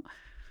trabajo, ¿no?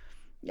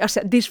 O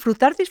sea,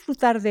 disfrutar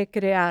de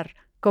crear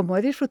como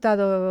he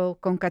disfrutado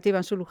con Cativa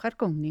en su lugar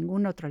con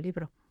ningún otro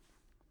libro.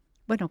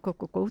 Bueno,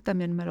 Coco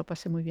también me lo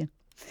pasé muy bien.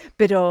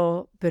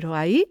 Pero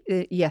ahí,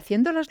 y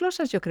haciendo las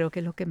glosas, yo creo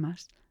que lo que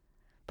más.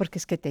 Porque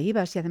es que te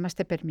ibas y además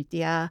te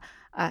permitía...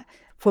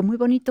 fue muy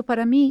bonito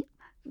para mí,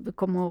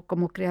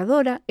 como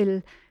creadora,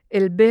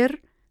 el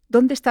ver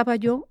dónde estaba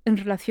yo en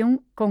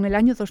relación con el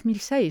año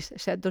 2006. O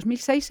sea,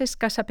 2006 es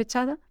Casa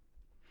Pechada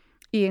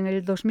y en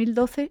el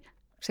 2012,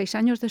 6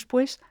 años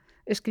después,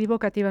 escribo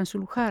Cativa en su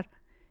lugar.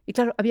 Y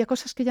claro, había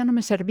cosas que ya no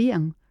me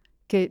servían,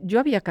 que yo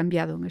había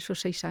cambiado en esos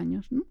 6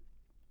 años, ¿no?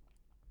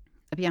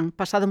 Habían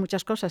pasado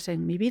muchas cosas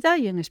en mi vida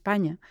y en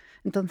España.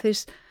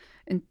 Entonces,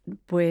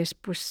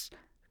 pues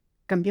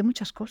cambié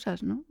muchas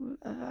cosas, ¿no?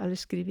 Al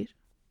escribir.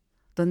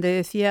 Donde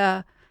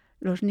decía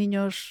los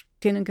niños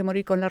tienen que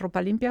morir con la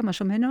ropa limpia, más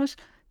o menos,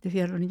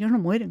 decía los niños no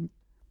mueren.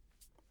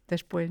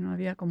 Después no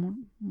había como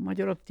un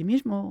mayor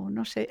optimismo,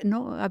 no sé,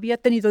 no había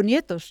tenido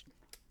nietos.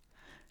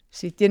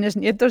 Si tienes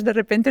nietos, de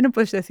repente no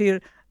puedes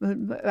decir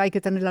hay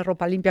que tener la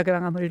ropa limpia que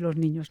van a morir los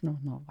niños. No,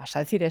 no vas a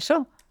decir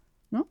eso,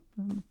 ¿no?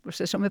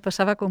 Pues eso me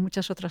pasaba con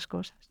muchas otras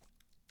cosas.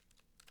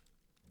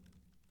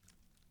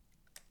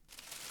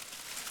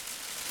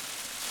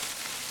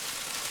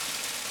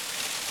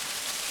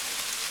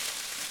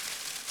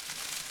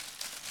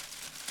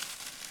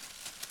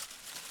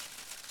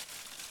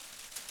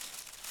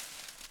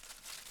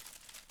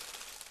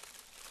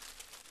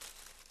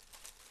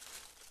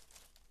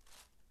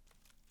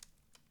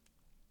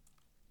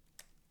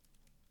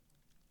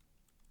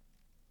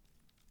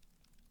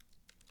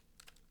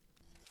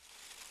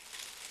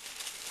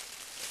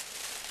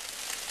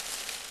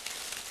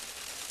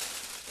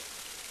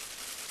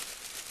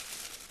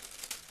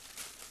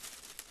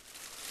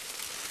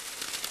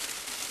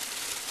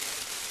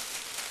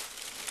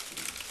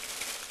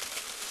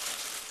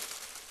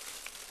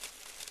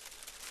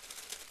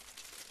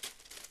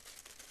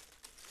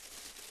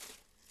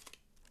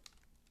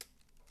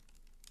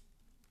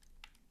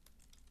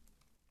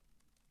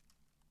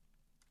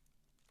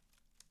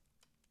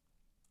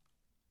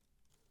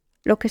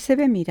 Lo que se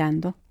ve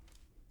mirando.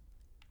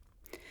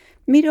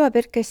 Miro a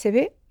ver qué se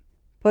ve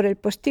por el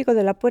postigo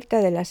de la puerta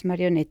de las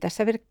marionetas,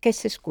 a ver qué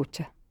se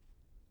escucha.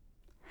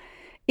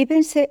 Y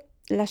vense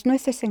las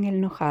nueces en el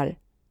nojal,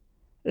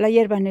 la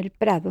hierba en el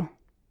prado,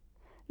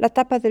 la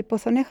tapa del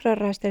pozo negro a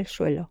ras del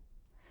suelo,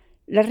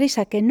 la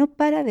risa que no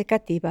para de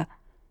Cativa,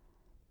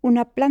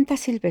 una planta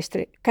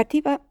silvestre,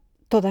 Cativa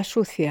toda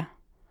sucia,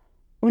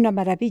 una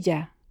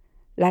maravilla,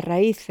 la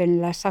raíz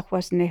en las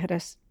aguas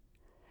negras,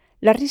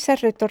 la risa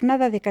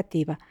retornada de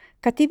Cativa,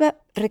 Cativa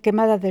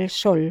requemada del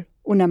sol,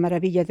 una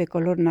maravilla de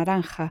color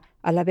naranja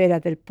a la vera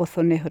del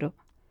pozo negro.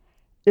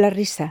 La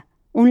risa,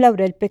 un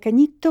laurel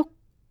pequeñito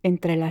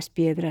entre las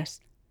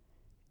piedras.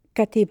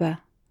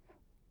 Cativa,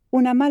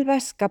 una malva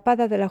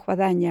escapada de la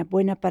guadaña,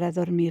 buena para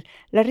dormir.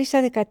 La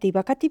risa de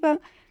Cativa, Cativa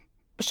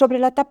sobre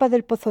la tapa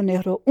del pozo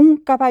negro, un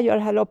caballo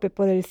al galope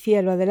por el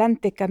cielo,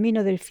 adelante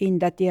camino del fin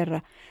da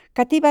tierra.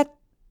 Cativa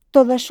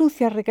toda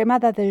sucia,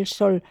 requemada del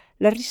sol,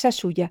 la risa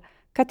suya.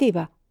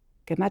 Cativa,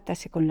 que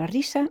mátase con la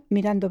risa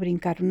mirando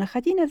brincar una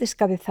gallina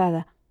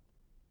descabezada.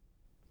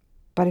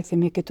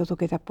 Paréceme que todo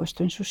queda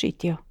puesto en su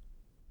sitio.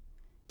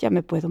 Ya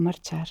me puedo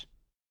marchar.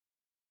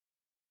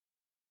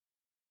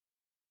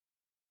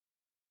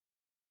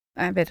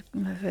 A ver,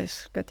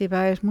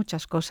 Cativa es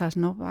muchas cosas,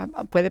 ¿no?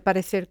 Puede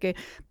parecer que,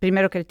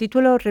 primero, que el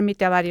título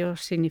remite a varios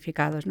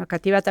significados, ¿no?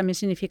 Cativa también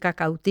significa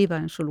cautiva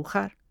en su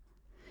lugar.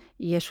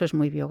 Y eso es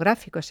muy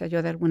biográfico, o sea,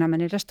 yo de alguna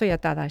manera estoy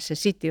atada a ese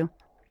sitio.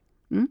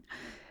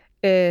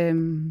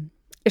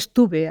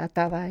 Estuve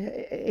atada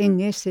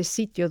en ese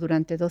sitio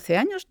durante 12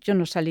 años, yo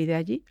no salí de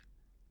allí.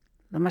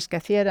 Lo más que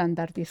hacía era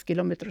andar 10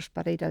 kilómetros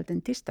para ir al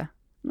dentista,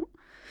 ¿no?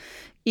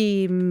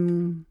 Y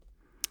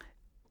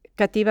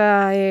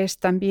Cativa es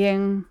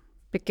también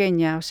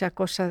pequeña, o sea,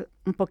 cosa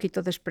un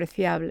poquito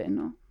despreciable,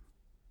 ¿no?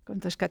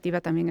 Entonces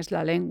Cativa también es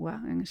la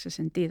lengua en ese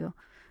sentido,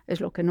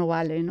 es lo que no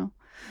vale, ¿no?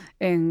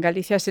 En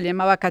Galicia se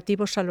llamaba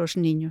cativos a los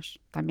niños,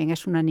 también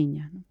es una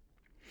niña, ¿no?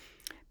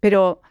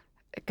 Pero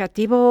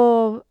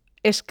cativo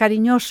es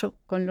cariñoso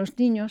con los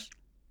niños,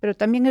 pero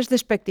también es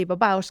despectivo,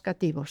 os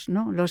cativos,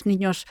 ¿no? Los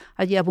niños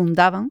allí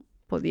abundaban,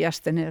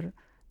 podías tener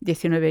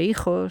 19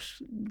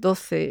 hijos,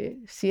 12,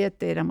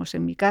 7 éramos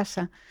en mi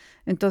casa.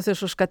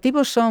 Entonces los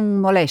cativos son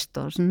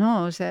molestos,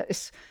 ¿no? O sea,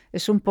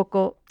 es un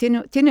poco...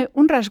 Tiene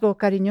un rasgo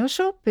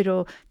cariñoso,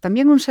 pero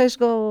también un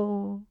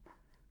sesgo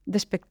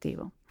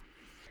despectivo.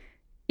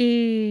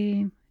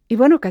 Y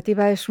bueno,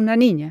 Cativa es una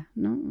niña,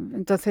 ¿no?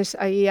 Entonces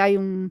ahí hay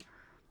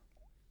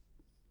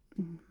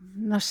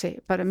no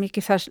sé, para mí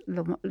quizás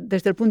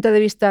desde el punto de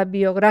vista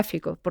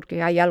biográfico,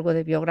 porque hay algo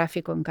de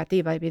biográfico en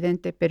Cativa,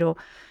 evidente, pero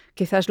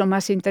quizás lo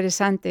más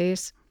interesante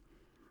es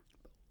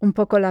un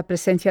poco la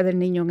presencia del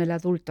niño en el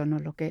adulto, ¿no?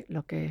 Lo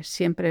que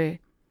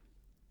siempre,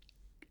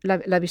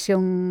 la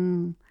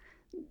visión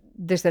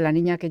desde la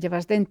niña que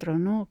llevas dentro,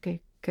 ¿no?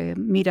 Que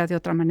mira de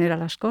otra manera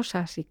las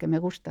cosas y que me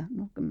gusta,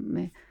 ¿no?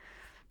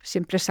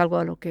 Siempre es algo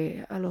a lo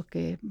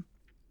que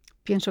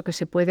pienso que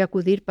se puede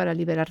acudir para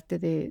liberarte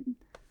de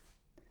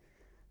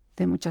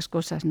muchas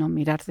cosas, ¿no?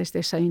 Mirar desde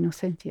esa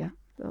inocencia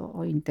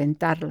o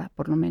intentarla,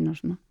 por lo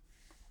menos, ¿no?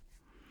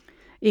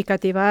 Y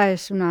cativa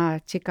es una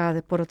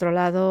chica, por otro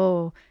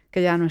lado,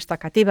 que ya no está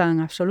cativa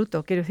en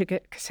absoluto. Quiero decir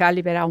que se ha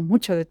liberado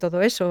mucho de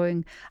todo eso.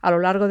 A lo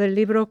largo del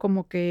libro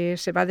como que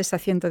se va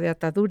deshaciendo de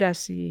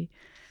ataduras y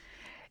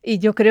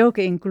yo creo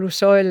que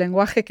incluso el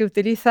lenguaje que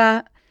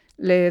utiliza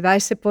le da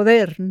ese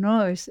poder,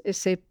 ¿no?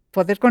 Ese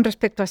poder con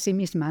respecto a sí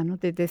misma, ¿no?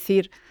 De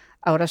decir,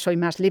 ahora soy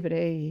más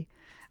libre. Y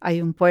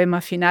hay un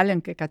poema final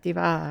en que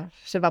cativa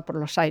se va por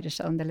los aires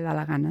a donde le da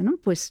la gana, ¿no?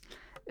 Pues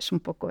es un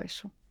poco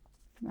eso.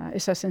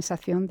 Esa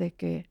sensación de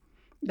que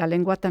la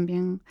lengua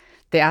también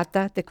te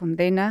ata, te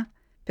condena,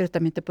 pero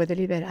también te puede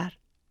liberar.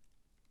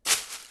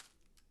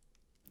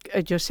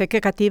 Yo sé que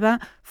cativa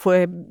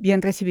fue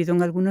bien recibido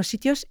en algunos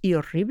sitios y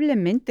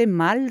horriblemente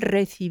mal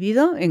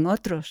recibido en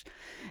otros.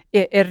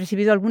 He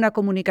recibido alguna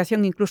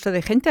comunicación incluso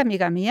de gente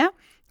amiga mía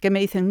que me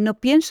dicen, no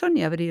pienso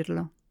ni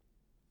abrirlo.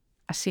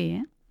 Así,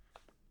 ¿eh?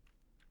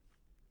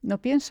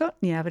 No pienso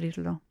ni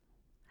abrirlo.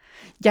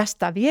 Ya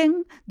está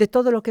bien de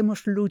todo lo que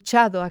hemos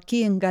luchado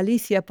aquí en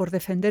Galicia por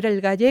defender el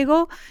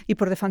gallego y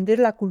por defender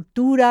la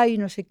cultura y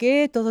no sé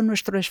qué, todo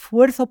nuestro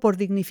esfuerzo por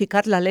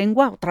dignificar la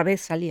lengua, otra vez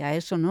salía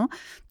eso, ¿no?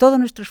 Todo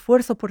nuestro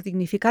esfuerzo por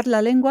dignificar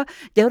la lengua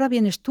y ahora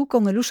vienes tú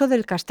con el uso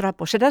del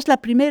castrapo. Serás la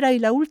primera y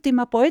la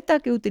última poeta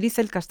que utilice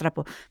el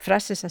castrapo.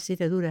 Frases así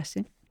de duras,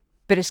 ¿eh?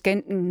 Pero es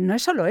que no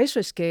es solo eso,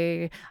 es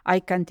que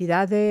hay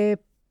cantidad de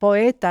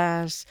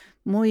poetas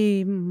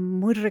muy,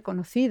 muy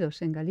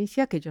reconocidos en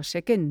Galicia que yo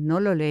sé que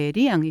no lo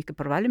leerían y que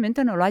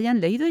probablemente no lo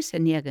hayan leído y se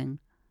nieguen.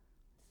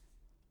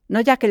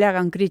 No ya que le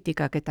hagan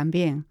crítica, que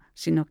también,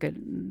 sino que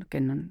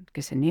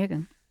se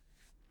nieguen.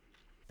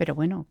 Pero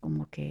bueno,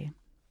 como que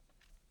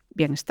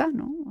bien está,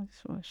 ¿no?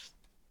 Eso es.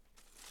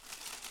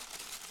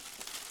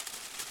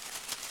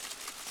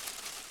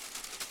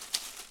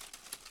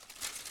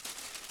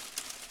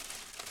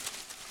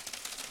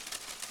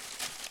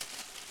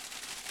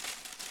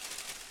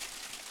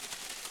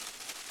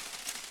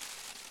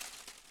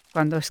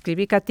 Cuando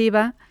escribí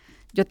Cativa,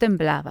 yo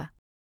temblaba.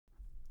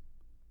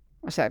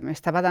 O sea, me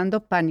estaba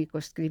dando pánico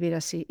escribir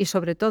así. Y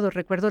sobre todo,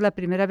 recuerdo la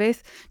primera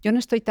vez, yo no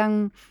estoy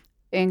tan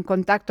en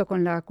contacto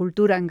con la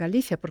cultura en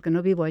Galicia porque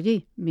no vivo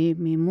allí. Mi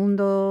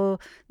mundo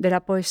de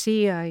la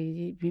poesía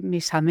y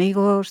mis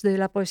amigos de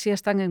la poesía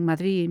están en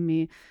Madrid,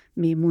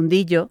 mi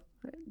mundillo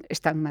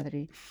está en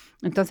Madrid.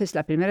 Entonces,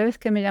 la primera vez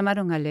que me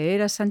llamaron a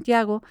leer a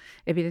Santiago,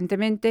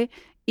 evidentemente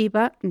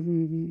iba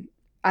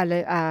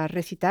a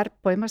recitar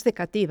poemas de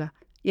Cativa.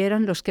 Y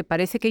eran los que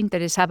parece que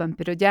interesaban,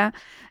 pero ya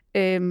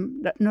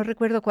no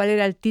recuerdo cuál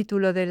era el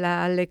título de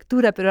la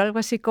lectura, pero algo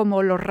así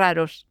como Los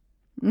raros,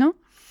 ¿no?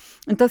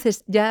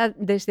 Entonces ya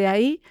desde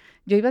ahí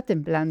yo iba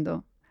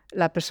temblando.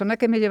 La persona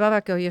que me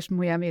llevaba, que hoy es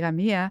muy amiga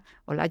mía,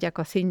 Olaya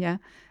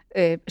Cociña,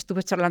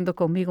 estuvo charlando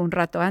conmigo un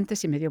rato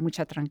antes y me dio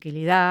mucha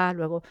tranquilidad.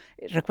 Luego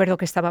recuerdo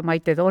que estaba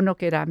Maite Dono,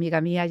 que era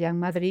amiga mía allá en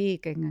Madrid,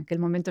 que en aquel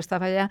momento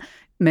estaba allá,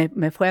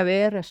 me fue a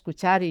ver, a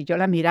escuchar y yo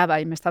la miraba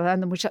y me estaba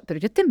dando mucha... Pero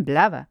yo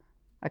temblaba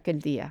aquel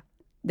día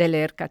de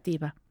leer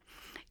Cativa.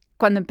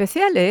 Cuando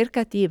empecé a leer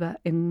Cativa,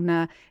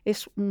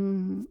 es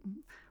un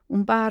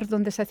bar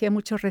donde se hacía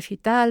mucho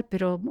recital,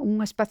 pero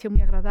un espacio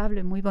muy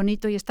agradable, muy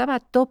bonito, y estaba a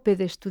tope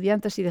de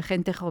estudiantes y de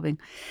gente joven.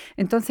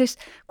 Entonces,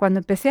 cuando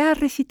empecé a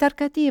recitar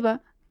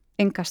Cativa,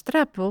 en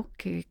castrapo,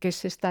 que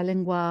es esta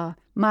lengua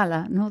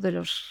mala, ¿no?, de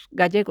los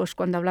gallegos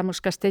cuando hablamos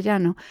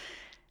castellano,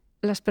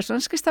 las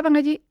personas que estaban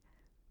allí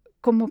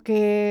como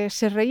que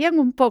se reían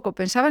un poco,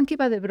 pensaban que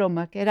iba de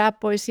broma, que era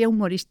poesía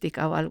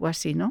humorística o algo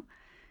así, ¿no?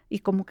 Y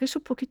como que eso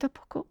poquito a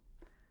poco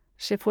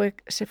se fue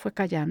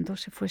callando,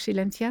 se fue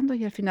silenciando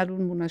y al final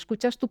una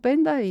escucha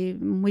estupenda y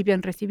muy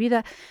bien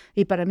recibida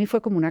y para mí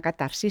fue como una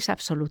catarsis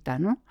absoluta,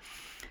 ¿no?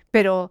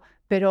 Pero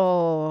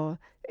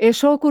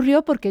eso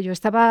ocurrió porque yo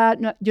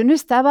no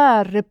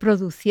estaba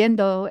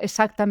reproduciendo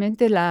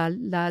exactamente la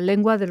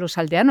lengua de los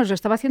aldeanos, yo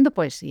estaba haciendo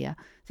poesía,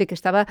 así que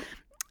estaba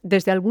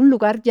desde algún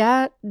lugar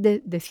ya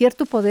de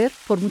cierto poder,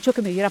 por mucho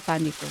que me diera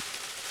pánico.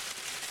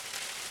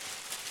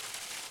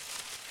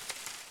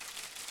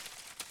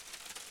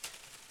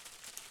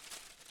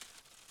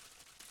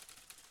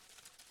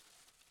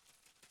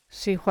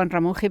 Sí, Juan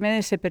Ramón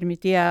Jiménez se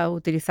permitía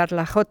utilizar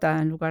la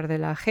J en lugar de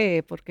la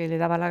G porque le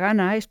daba la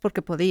gana, es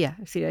porque podía.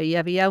 Es decir, ahí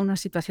había una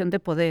situación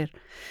de poder.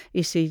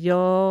 Y si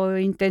yo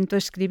intento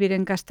escribir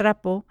en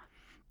castrapo,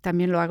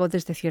 también lo hago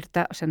desde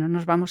cierta... O sea, no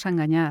nos vamos a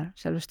engañar. O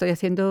sea, lo estoy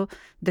haciendo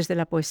desde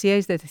la poesía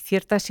y desde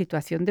cierta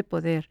situación de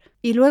poder.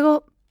 Y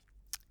luego,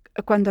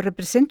 cuando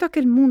represento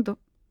aquel mundo,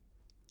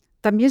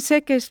 también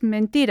sé que es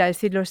mentira. Es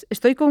decir,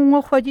 estoy con un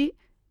ojo allí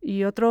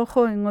y otro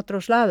ojo en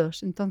otros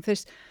lados.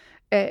 Entonces...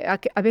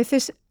 a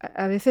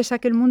veces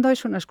aquel mundo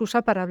es una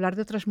excusa para hablar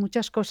de otras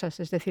muchas cosas,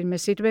 es decir, me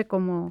sirve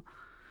como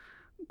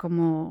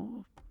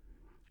como,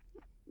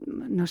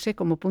 no sé,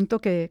 como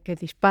punto que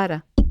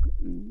dispara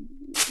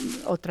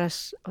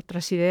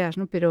otras ideas,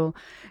 ¿no? Pero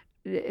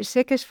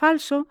sé que es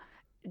falso,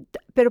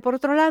 pero por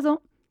otro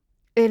lado,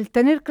 el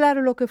tener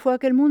claro lo que fue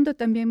aquel mundo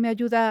también me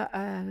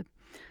ayuda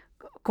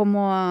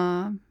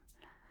como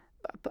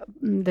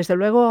desde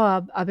luego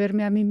a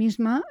verme a mí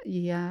misma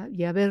y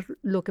a ver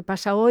lo que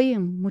pasa hoy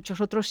en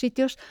muchos otros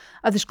sitios,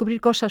 a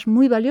descubrir cosas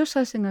muy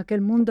valiosas en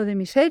aquel mundo de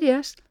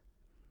miserias.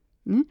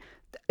 ¿Eh?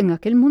 En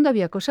aquel mundo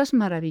había cosas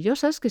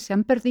maravillosas que se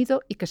han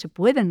perdido y que se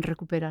pueden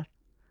recuperar,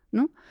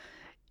 ¿no?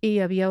 Y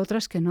había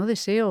otras que no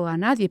deseo a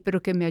nadie,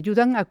 pero que me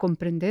ayudan a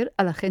comprender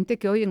a la gente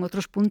que hoy en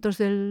otros puntos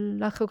de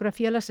la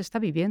geografía las está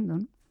viviendo,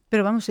 ¿no?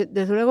 Pero vamos,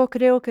 desde luego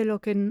creo que lo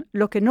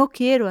que no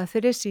quiero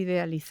hacer es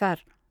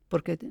idealizar,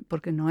 porque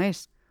no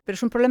es. Pero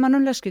es un problema no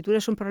en la escritura,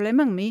 es un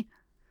problema en mí.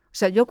 O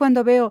sea, yo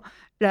cuando veo,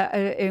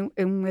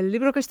 en el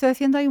libro que estoy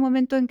haciendo hay un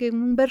momento en que en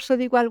un verso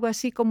digo algo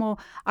así como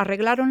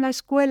arreglaron la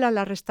escuela,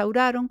 la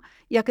restauraron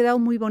y ha quedado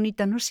muy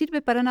bonita. No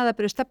sirve para nada,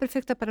 pero está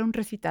perfecta para un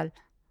recital.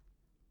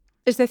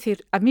 Es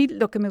decir, a mí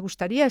lo que me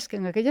gustaría es que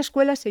en aquella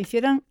escuela se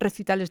hicieran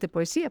recitales de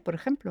poesía, por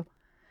ejemplo.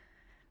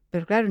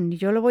 Pero claro, ni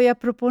yo lo voy a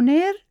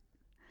proponer,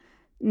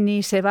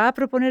 ni se va a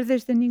proponer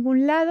desde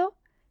ningún lado,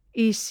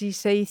 y si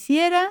se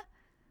hiciera,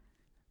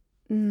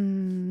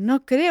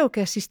 no creo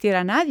que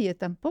asistiera nadie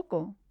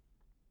tampoco.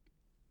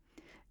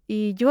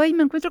 Y yo ahí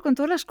me encuentro con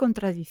todas las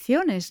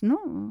contradicciones,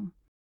 ¿no?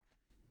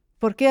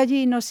 ¿Por qué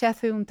allí no se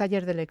hace un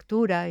taller de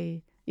lectura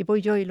y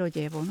voy yo y lo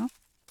llevo, ¿no?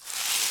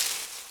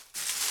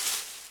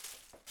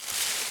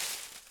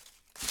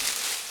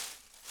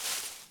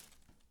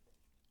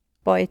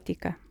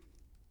 Poética.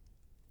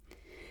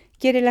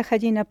 Quiere la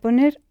gallina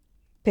poner,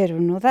 pero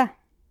no da.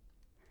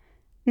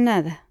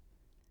 Nada.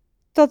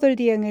 Todo el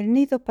día en el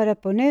nido para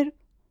poner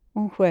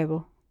un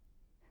huevo.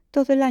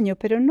 Todo el año,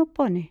 pero no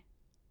pone.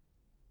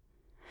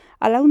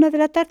 A la 1 de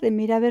la tarde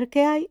mira a ver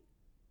qué hay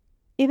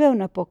y ve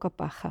una poca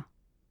paja.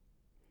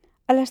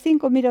 A las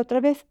 5 mira otra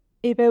vez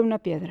y ve una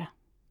piedra.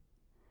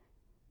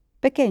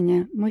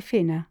 Pequeña, muy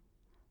fina,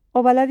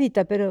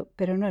 ovaladita,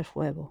 pero no es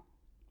huevo.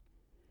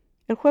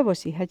 El huevo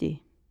sí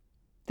allí,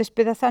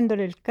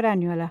 despedazándole el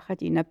cráneo a la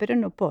gallina, pero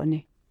no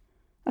pone.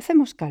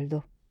 Hacemos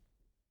caldo.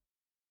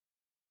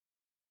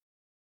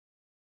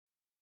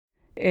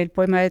 El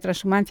poema de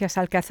Transhumancias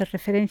al que hace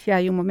referencia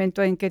hay un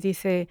momento en que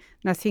dice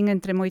 «Nacín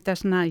entre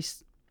moitas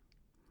nais»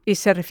 y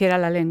se refiere a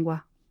la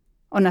lengua.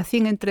 O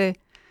nacín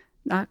entre...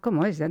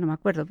 ¿cómo es? Ya no me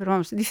acuerdo, pero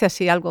vamos, dice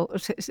así algo.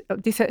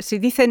 Si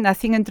dice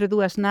nacín entre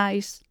dúas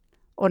nais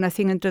o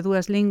nacín entre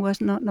dúas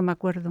linguas, no me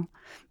acuerdo.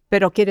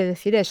 Pero quiere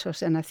decir eso, o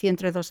sea, nací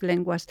entre dos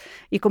lenguas.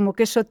 Y como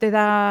que eso te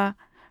da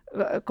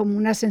como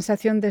una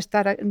sensación de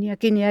estar ni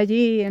aquí ni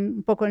allí,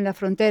 un poco en la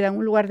frontera, en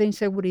un lugar de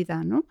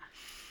inseguridad, ¿no?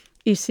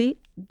 Y sí,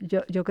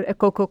 yo creo,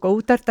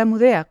 Cocou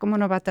tartamudea, ¿cómo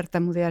no va a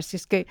tartamudear? Si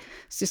es que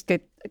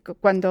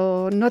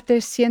cuando no te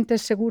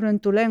sientes seguro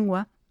en tu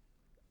lengua,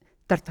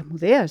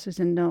 tartamudeas. Es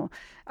decir, no,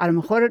 a lo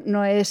mejor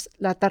no es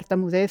la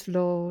tartamudez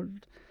lo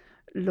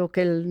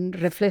que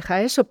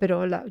refleja eso,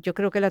 pero yo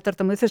creo que la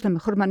tartamudez es la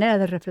mejor manera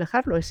de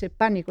reflejarlo, ese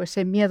pánico,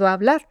 ese miedo a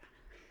hablar,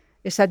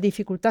 esa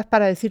dificultad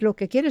para decir lo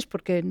que quieres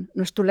porque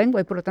no es tu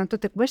lengua y por lo tanto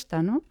te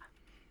cuesta, ¿no?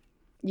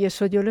 Y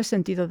eso yo lo he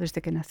sentido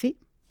desde que nací.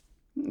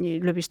 Y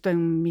lo he visto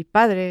en mi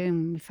padre,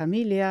 en mi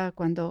familia,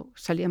 cuando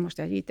salíamos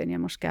de allí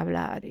teníamos que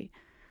hablar y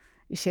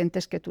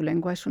sientes que tu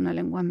lengua es una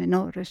lengua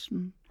menor.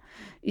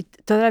 Y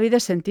toda la vida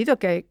he sentido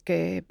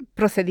que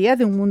procedía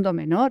de un mundo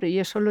menor y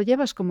eso lo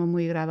llevas como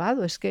muy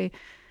grabado. Es que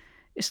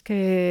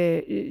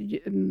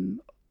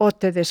o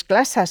te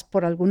desclasas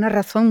por alguna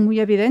razón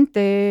muy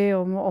evidente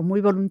o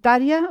muy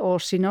voluntaria, o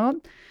si no,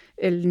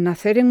 el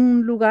nacer en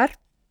un lugar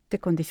te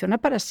condiciona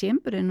para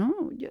siempre,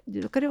 ¿no?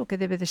 Yo creo que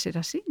debe de ser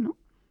así, ¿no?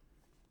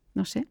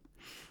 No sé.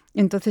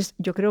 Entonces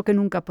yo creo que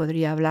nunca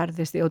podría hablar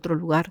desde otro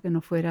lugar que no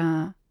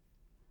fuera,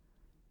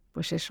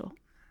 pues eso,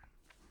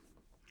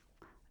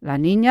 la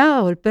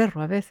niña o el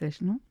perro a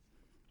veces, ¿no?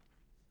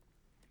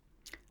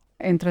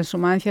 En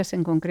Transhumancias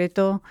en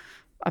concreto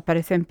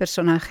aparecen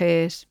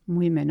personajes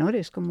muy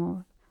menores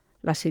como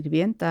la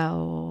sirvienta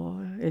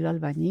o el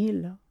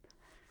albañil, o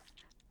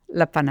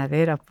la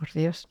panadera, por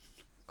Dios.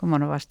 ¿Cómo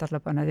no va a estar la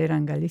panadera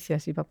en Galicia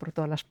si va por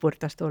todas las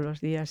puertas todos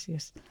los días?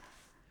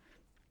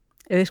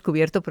 He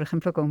descubierto, por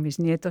ejemplo, con mis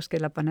nietos que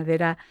la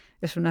panadera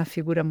es una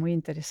figura muy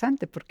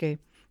interesante porque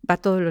va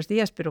todos los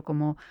días, pero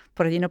como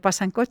por allí no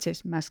pasan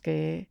coches más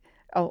que...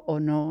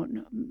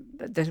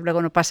 desde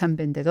luego no pasan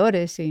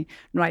vendedores y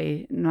no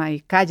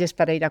hay calles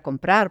para ir a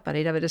comprar, para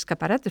ir a ver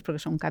escaparates, porque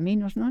son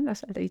caminos, ¿no?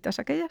 Las aldeitas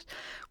aquellas.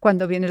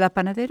 Cuando viene la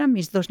panadera,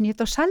 mis dos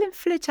nietos salen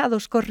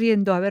flechados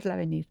corriendo a verla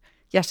venir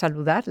y a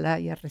saludarla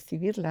y a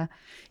recibirla.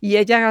 Y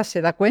ella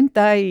se da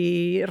cuenta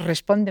y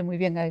responde muy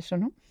bien a eso,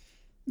 ¿no?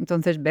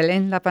 Entonces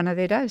Belén, la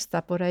panadera,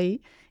 está por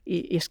ahí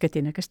y es que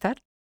tiene que estar.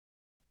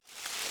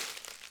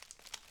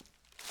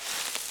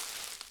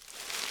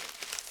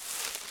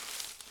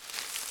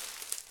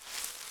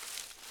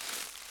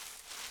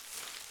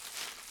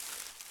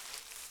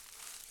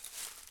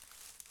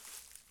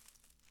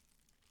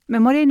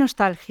 Memoria y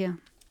nostalgia.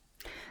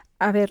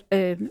 A ver,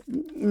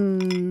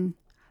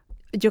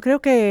 yo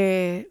creo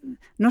que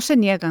no se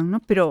niegan, ¿no?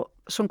 Pero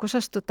son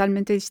cosas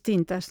totalmente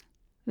distintas.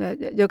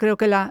 Yo creo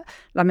que la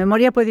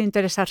memoria puede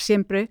interesar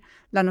siempre,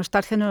 la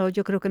nostalgia no,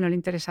 yo creo que no le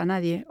interesa a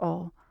nadie,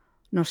 o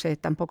no sé,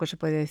 tampoco se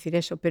puede decir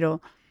eso,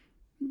 pero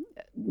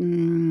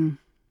mm,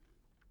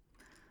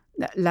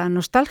 la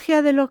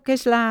nostalgia de lo que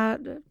es la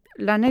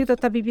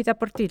anécdota vivida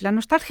por ti, la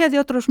nostalgia de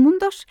otros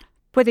mundos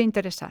puede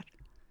interesar,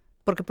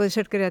 porque puede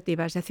ser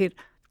creativa, es decir,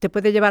 te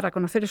puede llevar a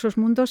conocer esos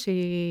mundos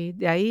y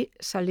de ahí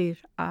salir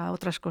a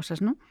otras cosas,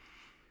 ¿no?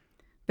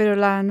 Pero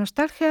la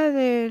nostalgia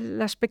de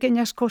las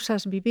pequeñas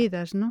cosas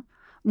vividas, ¿no?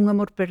 Un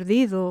amor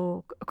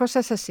perdido,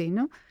 cosas así,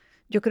 ¿no?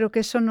 Yo creo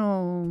que eso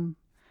no,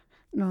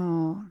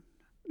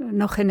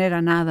 no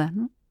genera nada,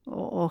 ¿no?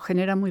 O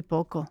genera muy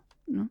poco,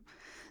 ¿no?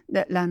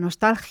 La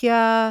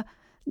nostalgia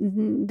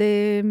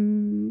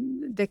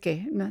 ¿de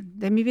qué?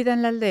 ¿De mi vida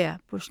en la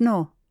aldea? Pues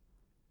no,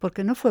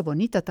 porque no fue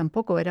bonita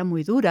tampoco, era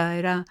muy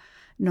dura,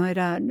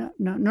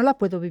 no la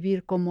puedo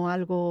vivir como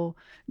algo.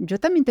 Yo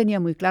también tenía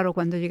muy claro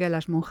cuando llegué a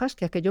las monjas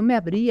que aquello me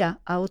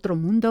abría a otro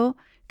mundo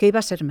que iba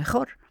a ser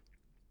mejor.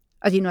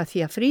 Allí no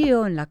hacía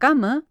frío en la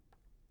cama,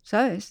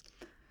 ¿sabes?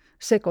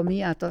 Se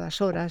comía a todas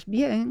horas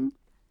bien,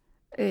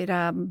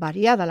 era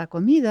variada la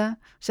comida,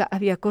 o sea,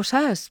 había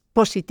cosas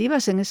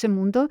positivas en ese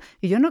mundo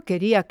y yo no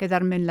quería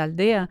quedarme en la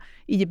aldea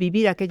y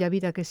vivir aquella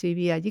vida que se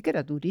vivía allí, que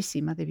era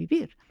durísima de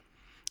vivir.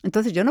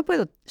 Entonces yo no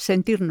puedo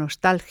sentir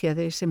nostalgia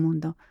de ese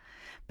mundo,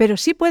 pero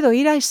sí puedo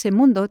ir a ese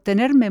mundo,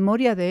 tener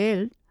memoria de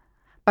él,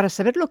 para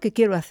saber lo que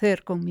quiero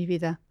hacer con mi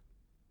vida,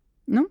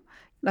 ¿no?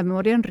 La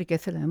memoria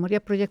enriquece, la memoria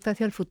proyecta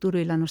hacia el futuro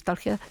y la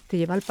nostalgia te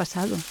lleva al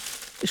pasado,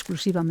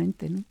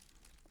 exclusivamente, ¿no?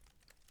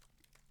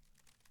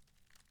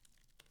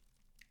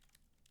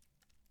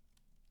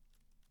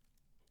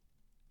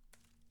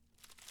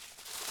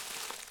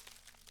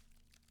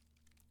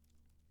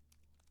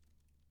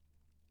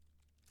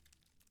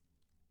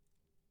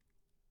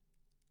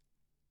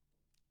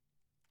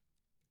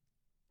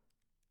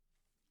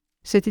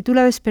 Se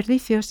titula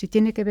Desperdicios y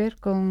tiene que ver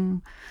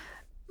con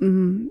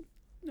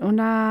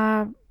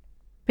una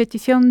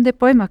petición de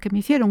poema que me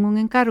hicieron, un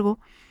encargo,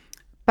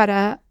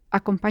 para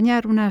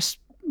acompañar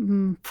unas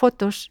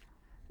fotos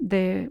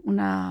de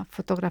una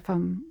fotógrafa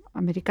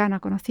americana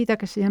conocida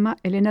que se llama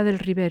Elena del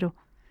Rivero,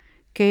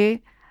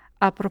 que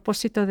a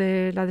propósito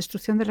de la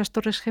destrucción de las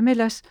Torres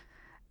Gemelas,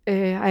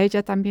 a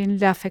ella también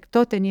le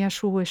afectó, tenía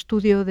su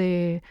estudio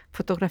de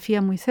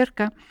fotografía muy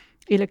cerca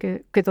y le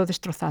quedó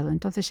destrozado.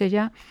 Entonces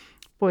ella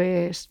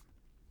pues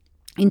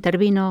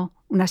intervino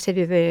una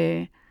serie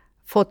de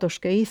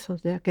fotos que hizo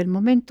de aquel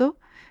momento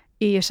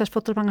y esas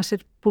fotos van a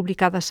ser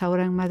publicadas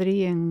ahora en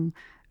Madrid en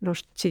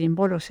los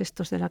chirimbolos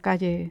estos de la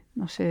calle,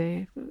 no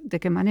sé de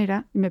qué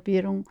manera, y me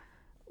pidieron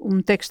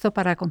un texto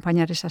para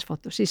acompañar esas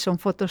fotos. Y son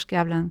fotos que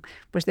hablan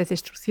pues de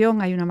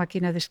destrucción, hay una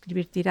máquina de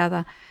escribir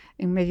tirada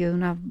en medio de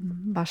una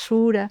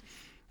basura,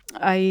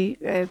 hay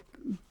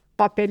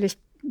papeles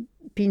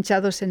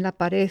pinchados en la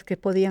pared que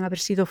podían haber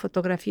sido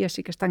fotografías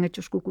y que están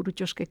hechos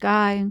cucuruchos que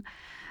caen,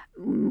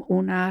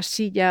 una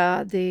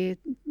silla de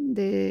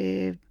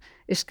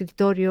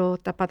escritorio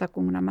tapada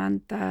con una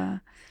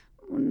manta,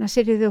 una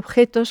serie de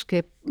objetos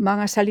que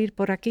van a salir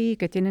por aquí y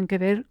que tienen que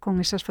ver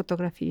con esas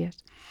fotografías.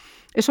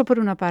 Eso por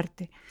una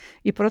parte.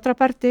 Y por otra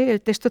parte,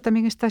 el texto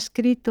también está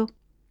escrito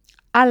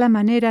a la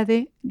manera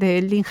de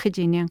Lynn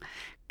Hejinian,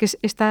 que es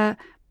esta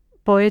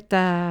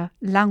poeta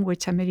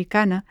language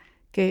americana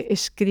que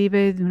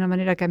escribe de una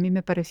manera que a mí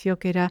me pareció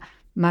que era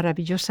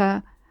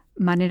maravillosa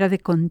manera de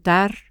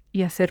contar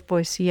y hacer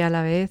poesía a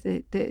la vez,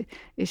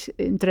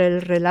 entre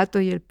el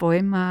relato y el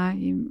poema,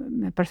 y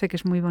me parece que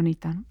es muy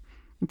bonita, ¿no?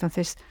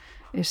 Entonces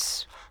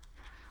es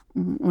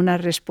una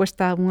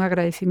respuesta, un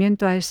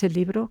agradecimiento a ese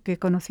libro que he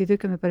conocido y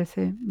que me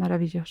parece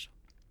maravilloso.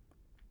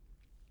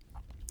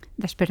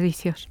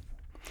 Desperdicios.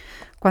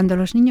 Cuando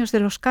los niños de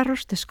los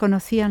carros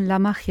desconocían la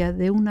magia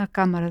de una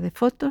cámara de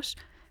fotos,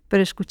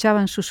 pero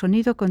escuchaban su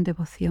sonido con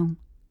devoción,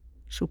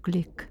 su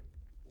clic.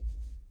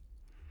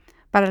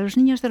 Para los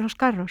niños de los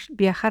carros,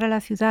 viajar a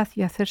la ciudad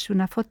y hacerse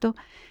una foto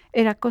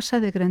era cosa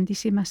de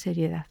grandísima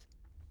seriedad.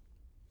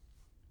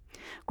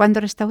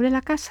 Cuando restauré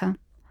la casa,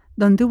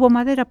 donde hubo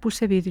madera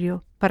puse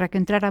vidrio para que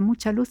entrara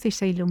mucha luz y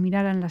se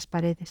iluminaran las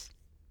paredes.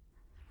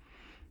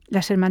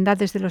 Las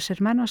hermandades de los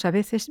hermanos a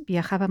veces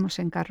viajábamos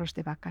en carros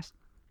de vacas.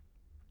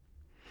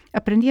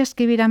 Aprendí a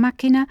escribir a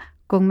máquina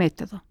con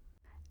método,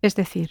 es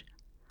decir,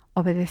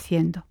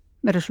 obedeciendo.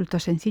 Me resultó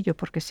sencillo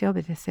porque sé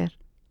obedecer.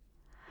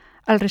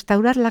 Al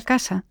restaurar la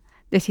casa,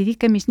 decidí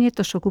que mis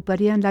nietos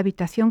ocuparían la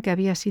habitación que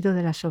había sido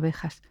de las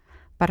ovejas,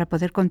 para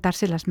poder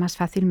contárselas más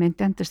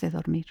fácilmente antes de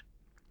dormir.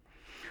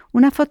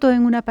 Una foto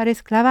en una pared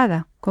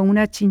clavada, con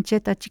una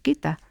chincheta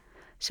chiquita,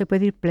 se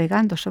puede ir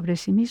plegando sobre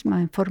sí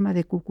misma en forma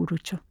de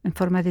cucurucho, en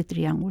forma de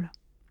triángulo.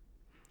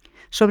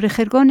 Sobre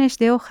jergones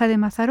de hoja de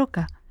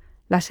mazaroca,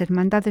 las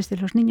hermandades de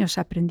los niños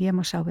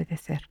aprendíamos a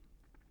obedecer.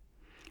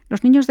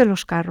 Los niños de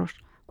los carros,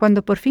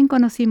 cuando por fin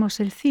conocimos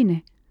el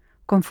cine,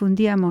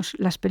 confundíamos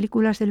las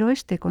películas del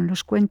oeste con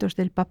los cuentos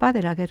del papá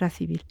de la guerra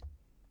civil.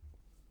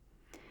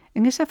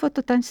 En esa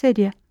foto tan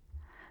seria,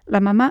 la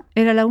mamá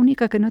era la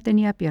única que no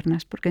tenía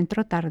piernas porque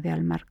entró tarde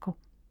al marco.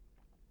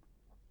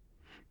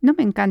 No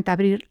me encanta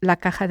abrir la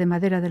caja de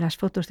madera de las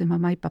fotos de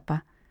mamá y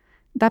papá.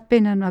 Da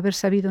pena no haber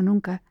sabido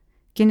nunca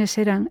quiénes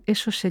eran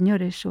esos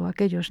señores o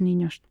aquellos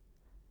niños.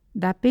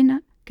 Da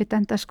pena que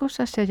tantas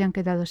cosas se hayan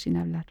quedado sin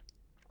hablar.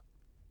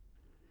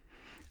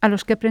 A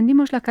los que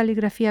aprendimos la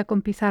caligrafía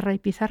con pizarra y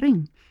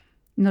pizarrín,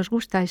 nos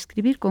gusta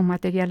escribir con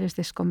materiales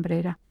de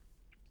escombrera.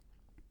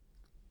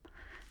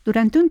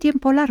 Durante un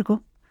tiempo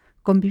largo,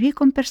 conviví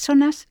con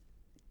personas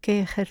que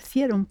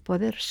ejercieron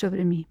poder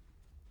sobre mí.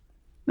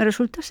 Me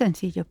resultó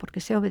sencillo porque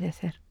sé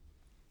obedecer.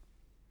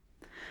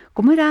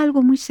 Como era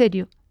algo muy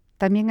serio,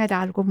 también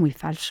era algo muy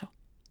falso.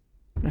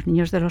 Los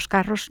niños de los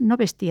carros no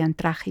vestían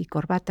traje y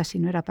corbata si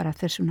no era para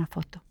hacerse una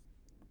foto.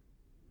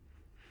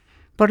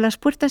 Por las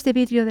puertas de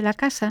vidrio de la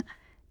casa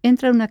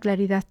entra una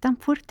claridad tan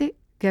fuerte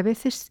que a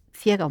veces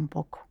ciega un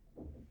poco.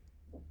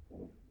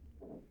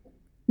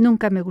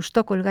 Nunca me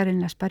gustó colgar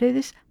en las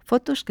paredes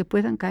fotos que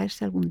puedan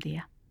caerse algún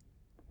día.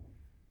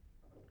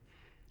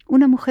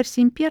 Una mujer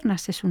sin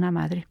piernas es una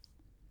madre.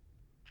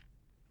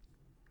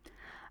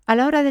 A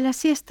la hora de la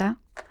siesta,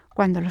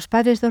 cuando los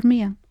padres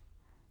dormían,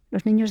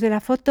 los niños de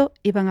la foto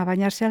iban a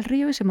bañarse al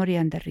río y se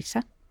morían de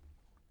risa.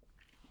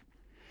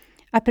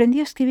 Aprendí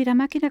a escribir a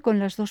máquina con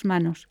las 2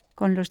 manos,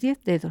 con los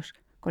 10 dedos,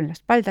 con la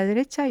espalda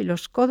derecha y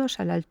los codos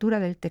a la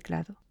altura del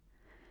teclado.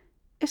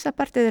 Esa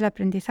parte del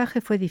aprendizaje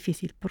fue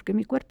difícil porque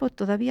mi cuerpo,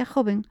 todavía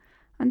joven,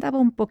 andaba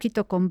un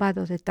poquito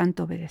combado de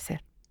tanto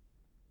obedecer.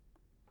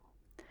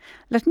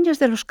 Las niñas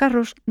de los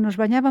carros nos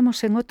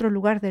bañábamos en otro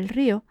lugar del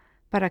río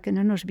para que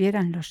no nos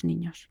vieran los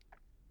niños.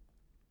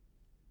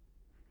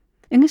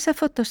 En esa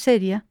foto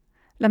seria,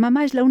 la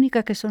mamá es la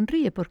única que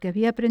sonríe porque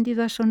había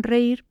aprendido a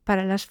sonreír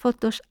para las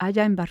fotos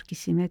allá en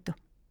Barquisimeto.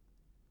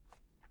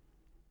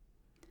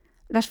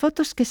 Las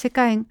fotos que se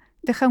caen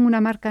dejan una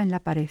marca en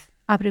la pared,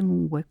 abren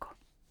un hueco.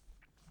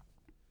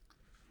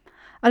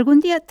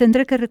 Algún día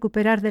tendré que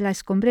recuperar de la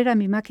escombrera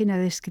mi máquina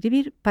de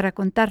escribir para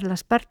contar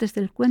las partes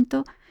del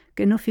cuento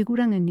que no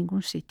figuran en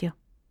ningún sitio.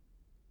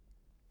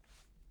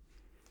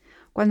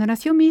 Cuando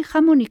nació mi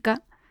hija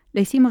Mónica,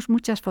 le hicimos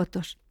muchas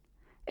fotos.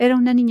 Era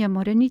una niña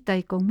morenita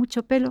y con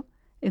mucho pelo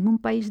en un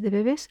país de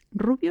bebés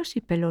rubios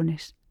y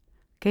pelones.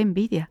 ¡Qué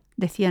envidia!,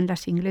 decían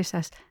las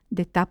inglesas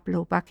de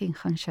Taplow,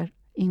 Buckinghamshire,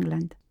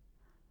 England.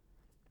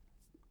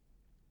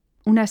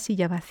 Una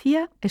silla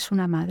vacía es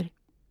una madre.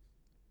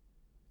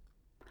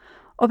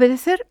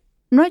 Obedecer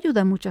no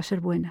ayuda mucho a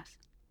ser buenas,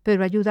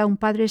 pero ayuda a un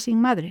padre sin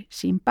madre,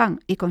 sin pan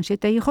y con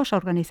 7 hijos a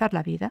organizar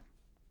la vida.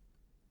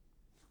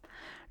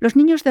 Los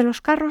niños de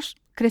los carros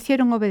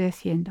crecieron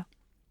obedeciendo.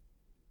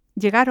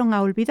 Llegaron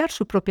a olvidar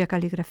su propia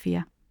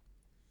caligrafía.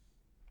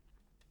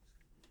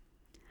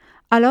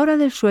 A la hora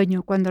del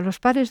sueño, cuando los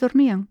padres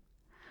dormían,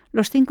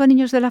 los 5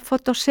 niños de la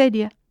foto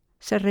seria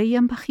se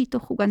reían bajito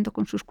jugando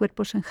con sus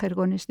cuerpos en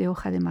jergones de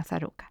hoja de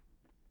mazaroca.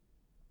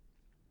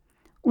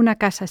 Una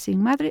casa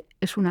sin madre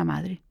es una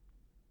madre.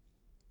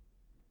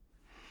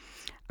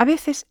 A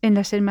veces, en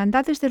las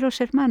hermandades de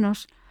los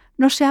hermanos,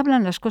 no se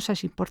hablan las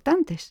cosas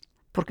importantes,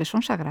 porque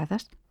son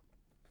sagradas.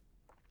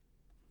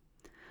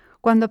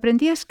 Cuando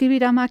aprendí a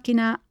escribir a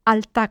máquina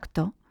al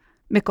tacto,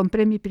 me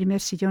compré mi primer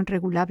sillón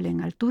regulable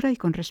en altura y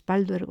con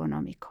respaldo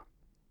ergonómico.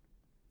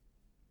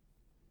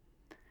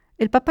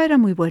 El papá era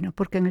muy bueno,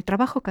 porque en el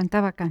trabajo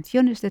cantaba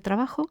canciones de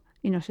trabajo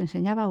y nos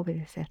enseñaba a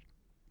obedecer.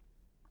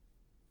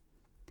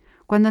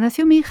 Cuando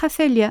nació mi hija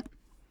Celia,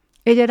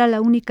 ella era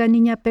la única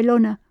niña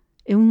pelona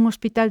en un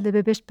hospital de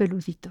bebés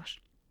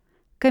peluditos.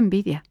 ¡Qué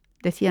envidia!,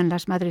 decían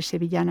las madres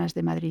sevillanas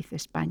de Madrid,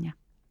 España.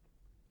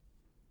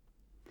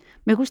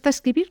 Me gusta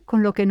escribir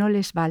con lo que no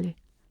les vale,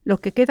 lo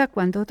que queda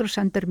cuando otros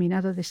han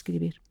terminado de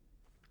escribir.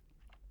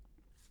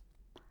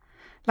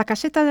 La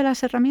caseta de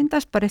las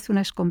herramientas parece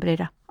una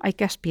escombrera, hay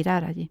que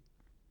aspirar allí.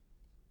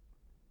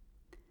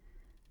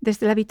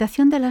 Desde la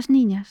habitación de las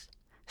niñas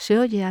se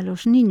oye a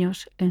los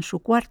niños en su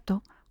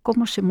cuarto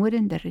cómo se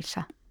mueren de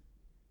risa.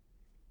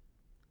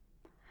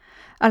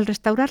 Al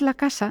restaurar la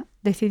casa,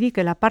 decidí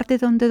que la parte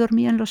donde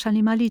dormían los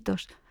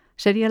animalitos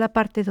sería la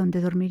parte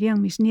donde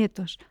dormirían mis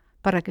nietos,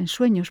 para que en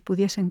sueños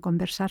pudiesen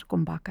conversar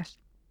con vacas.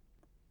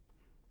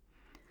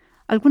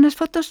 Algunas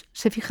fotos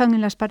se fijan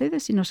en las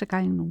paredes y no se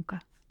caen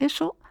nunca.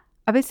 Eso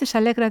a veces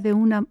alegra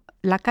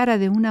la cara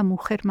de una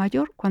mujer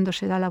mayor cuando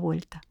se da la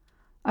vuelta.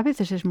 A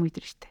veces es muy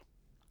triste.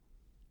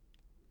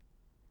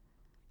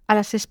 A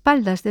las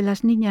espaldas de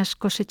las niñas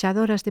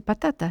cosechadoras de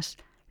patatas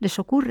les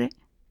ocurre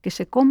que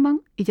se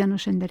coman y ya no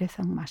se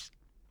enderezan más.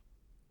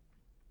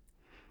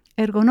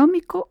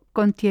 Ergonómico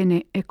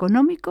contiene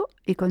económico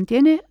y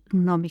contiene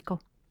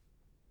gnómico.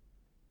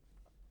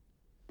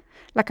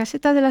 La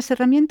caseta de las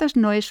herramientas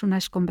no es una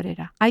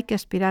escombrera, hay que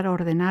aspirar a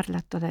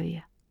ordenarla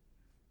todavía.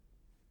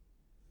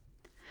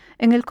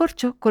 En el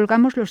corcho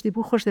colgamos los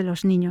dibujos de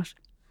los niños,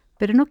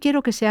 pero no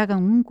quiero que se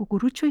hagan un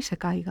cucurucho y se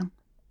caigan.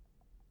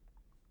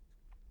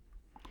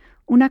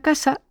 Una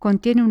casa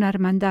contiene una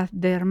hermandad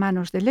de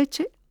hermanos de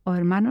leche o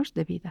hermanos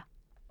de vida.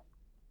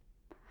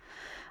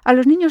 A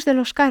los niños de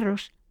los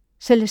carros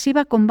Se les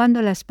iba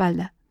combando la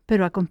espalda,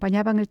 pero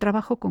acompañaban el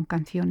trabajo con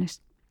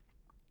canciones.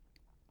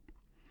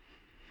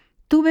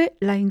 Tuve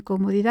la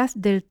incomodidad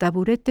del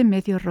taburete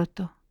medio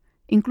roto,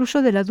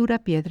 incluso de la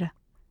dura piedra,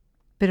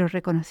 pero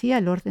reconocía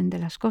el orden de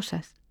las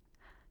cosas.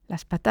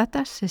 Las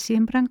patatas se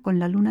siembran con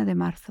la luna de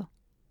marzo.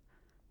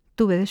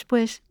 Tuve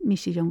después mi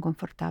sillón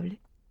confortable.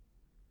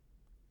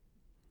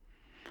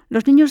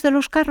 Los niños de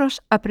los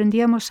carros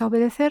aprendíamos a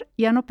obedecer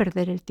y a no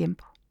perder el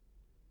tiempo.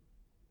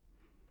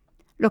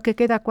 Lo que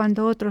queda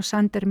cuando otros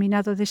han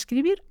terminado de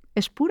escribir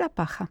es pura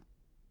paja.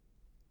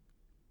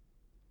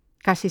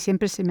 Casi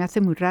siempre se me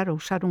hace muy raro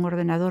usar un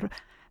ordenador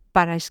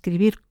para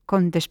escribir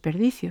con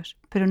desperdicios,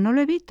 pero no lo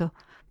evito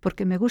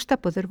porque me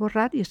gusta poder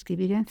borrar y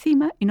escribir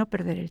encima y no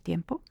perder el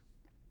tiempo.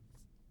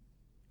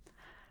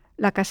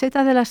 La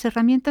caseta de las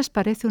herramientas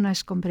parece una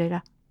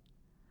escombrera.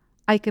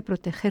 Hay que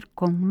proteger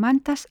con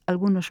mantas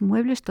algunos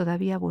muebles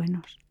todavía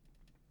buenos.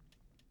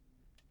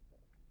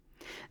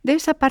 De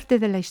esa parte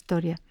de la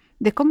historia,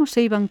 de cómo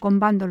se iban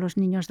combando los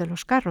niños de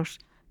los carros,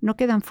 no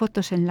quedan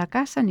fotos en la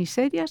casa ni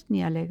serias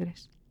ni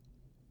alegres.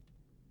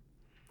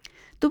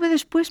 Tuve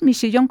después mi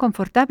sillón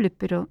confortable,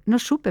 pero no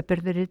supe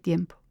perder el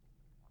tiempo.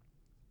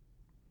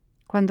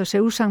 Cuando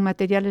se usan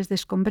materiales de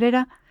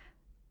escombrera,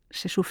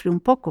 se sufre un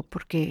poco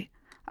porque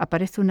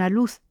aparece una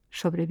luz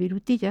sobre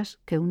virutillas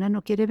que una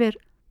no quiere ver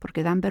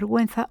porque dan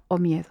vergüenza o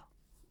miedo,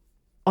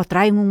 o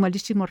traen un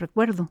malísimo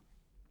recuerdo.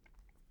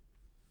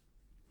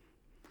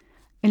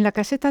 En la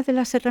caseta de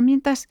las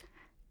herramientas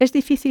es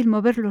difícil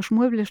mover los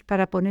muebles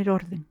para poner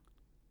orden.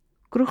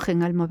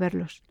 Crujen al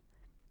moverlos,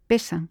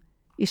 pesan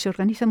y se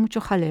organiza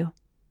mucho jaleo.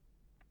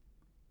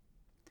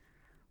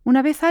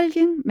 Una vez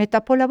alguien me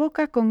tapó la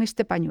boca con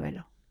este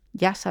pañuelo.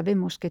 Ya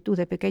sabemos que tú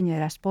de pequeña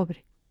eras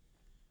pobre.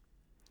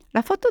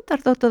 La foto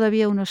tardó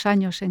todavía unos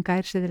años en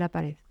caerse de la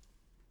pared.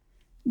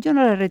 Yo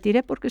no la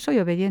retiré porque soy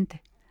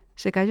obediente.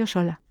 Se cayó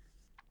sola.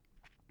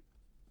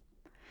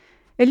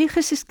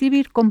 Eliges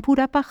escribir con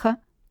pura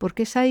paja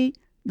porque es ahí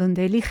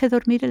donde elige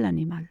dormir el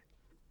animal.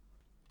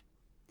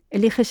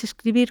 Eliges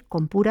escribir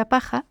con pura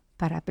paja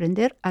para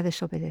aprender a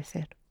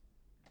desobedecer.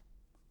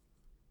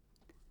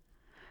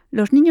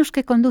 Los niños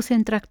que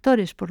conducen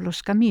tractores por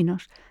los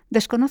caminos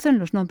desconocen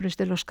los nombres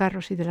de los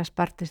carros y de las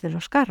partes de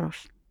los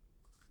carros.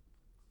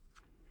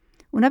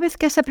 Una vez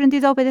que has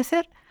aprendido a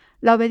obedecer,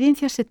 la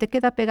obediencia se te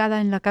queda pegada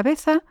en la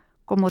cabeza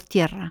como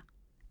tierra,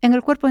 en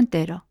el cuerpo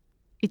entero,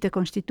 y te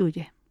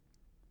constituye.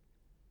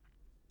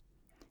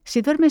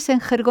 Si duermes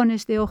en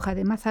jergones de hoja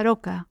de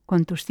mazaroca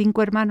con tus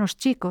 5 hermanos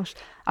chicos,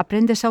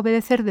 aprendes a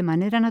obedecer de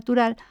manera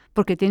natural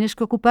porque tienes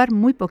que ocupar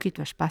muy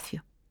poquito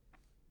espacio.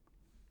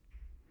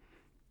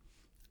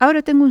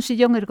 Ahora tengo un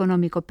sillón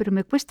ergonómico, pero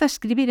me cuesta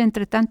escribir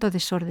entre tanto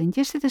desorden, y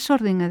ese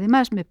desorden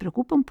además me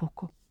preocupa un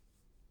poco.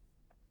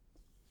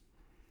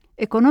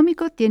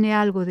 Económico tiene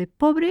algo de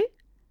pobre,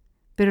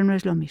 pero no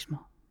es lo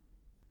mismo.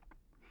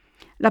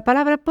 La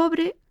palabra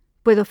pobre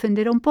puede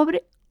ofender a un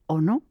pobre o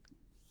no.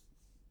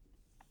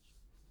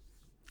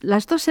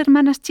 Las 2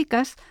 hermanas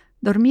chicas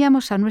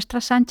dormíamos a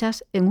nuestras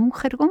anchas en un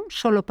jergón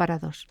solo para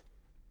 2.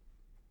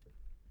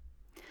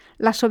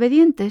 Las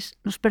obedientes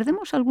nos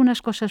perdemos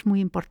algunas cosas muy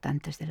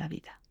importantes de la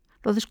vida.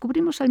 Lo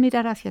descubrimos al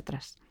mirar hacia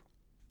atrás.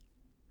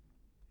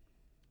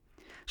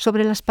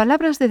 Sobre las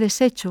palabras de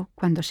desecho,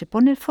 cuando se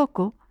pone el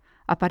foco,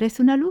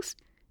 aparece una luz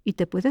y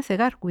te puede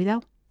cegar,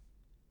 cuidado.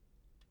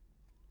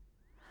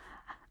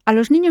 A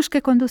los niños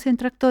que conducen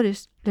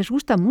tractores les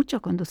gusta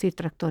mucho conducir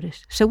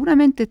tractores,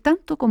 seguramente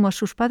tanto como a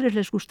sus padres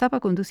les gustaba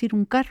conducir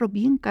un carro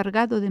bien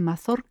cargado de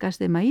mazorcas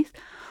de maíz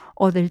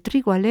o del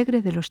trigo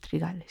alegre de los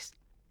trigales.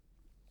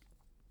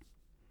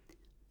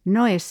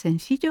 No es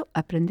sencillo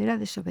aprender a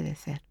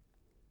desobedecer.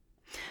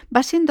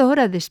 Va siendo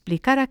hora de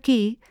explicar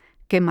aquí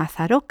que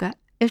mazaroca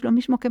es lo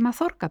mismo que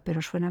mazorca,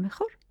 pero suena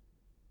mejor.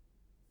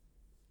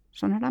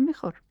 Sonará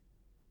mejor.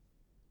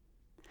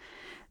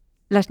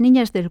 Las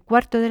niñas del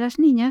cuarto de las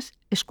niñas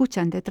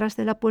escuchan detrás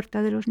de la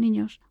puerta de los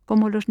niños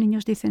cómo los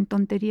niños dicen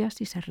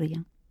tonterías y se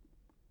ríen.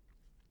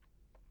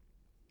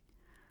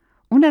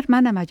 Una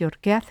hermana mayor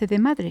que hace de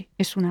madre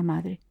es una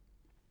madre.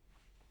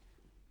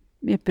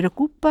 Me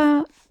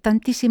preocupa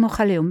tantísimo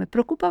jaleo, me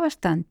preocupa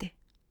bastante.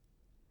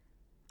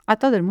 A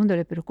todo el mundo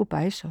le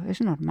preocupa eso,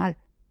 es normal.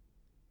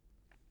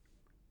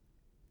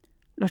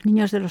 Los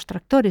niños de los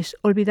tractores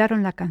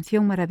olvidaron la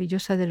canción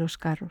maravillosa de los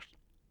carros.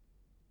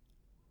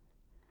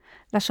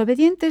 Las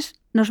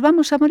obedientes nos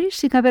vamos a morir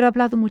sin haber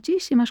hablado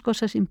muchísimas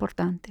cosas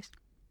importantes.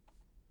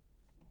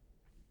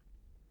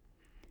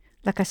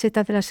 La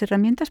caseta de las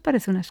herramientas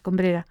parece una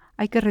escombrera.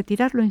 Hay que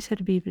retirar lo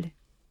inservible.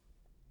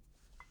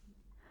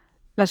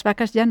 Las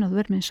vacas ya no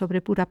duermen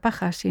sobre pura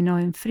paja, sino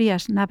en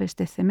frías naves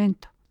de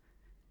cemento.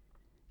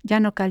 Ya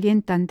no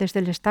calientan desde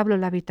el establo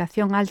la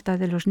habitación alta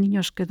de los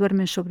niños que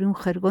duermen sobre un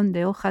jergón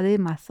de hoja de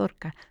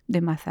mazorca, de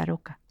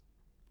mazaroca.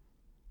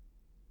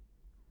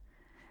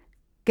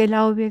 Que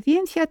la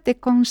obediencia te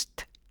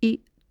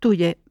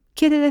constituye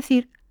quiere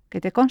decir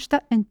que te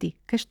consta en ti,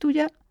 que es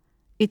tuya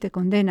y te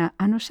condena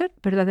a no ser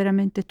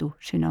verdaderamente tú,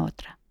 sino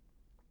otra.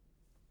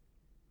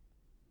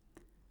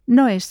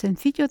 No es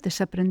sencillo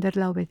desaprender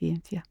la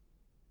obediencia.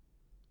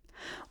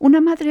 Una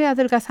madre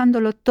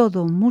adelgazándolo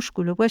todo,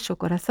 músculo, hueso,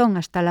 corazón,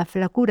 hasta la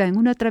flacura en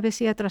una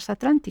travesía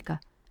transatlántica,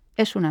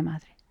 es una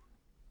madre.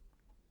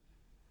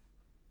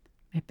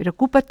 Me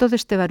preocupa todo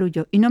este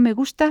barullo y no me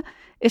gusta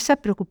esa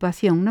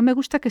preocupación, no me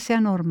gusta que sea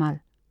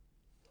normal.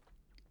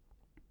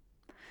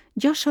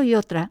 Yo soy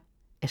otra,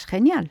 es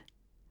genial,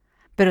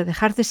 pero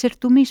dejar de ser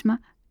tú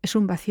misma es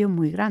un vacío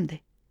muy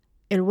grande,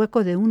 el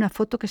hueco de una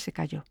foto que se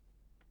cayó.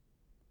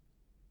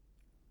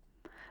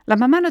 La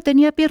mamá no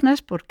tenía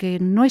piernas porque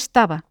no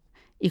estaba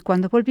y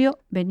cuando volvió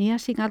venía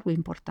sin algo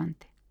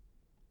importante.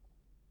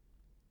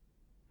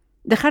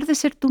 Dejar de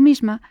ser tú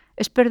misma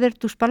es perder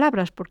tus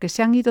palabras porque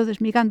se han ido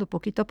desmigando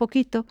poquito a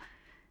poquito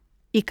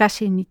y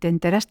casi ni te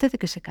enteraste de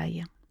que se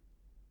caían.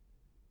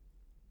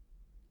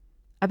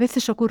 A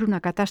veces ocurre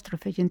una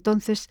catástrofe y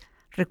entonces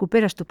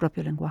recuperas tu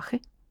propio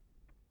lenguaje.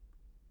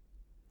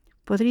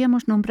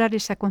 Podríamos nombrar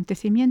ese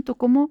acontecimiento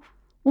como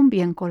un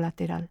bien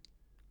colateral.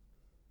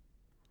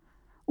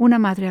 Una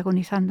madre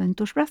agonizando en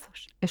tus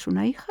brazos es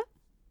una hija,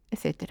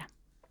 etc.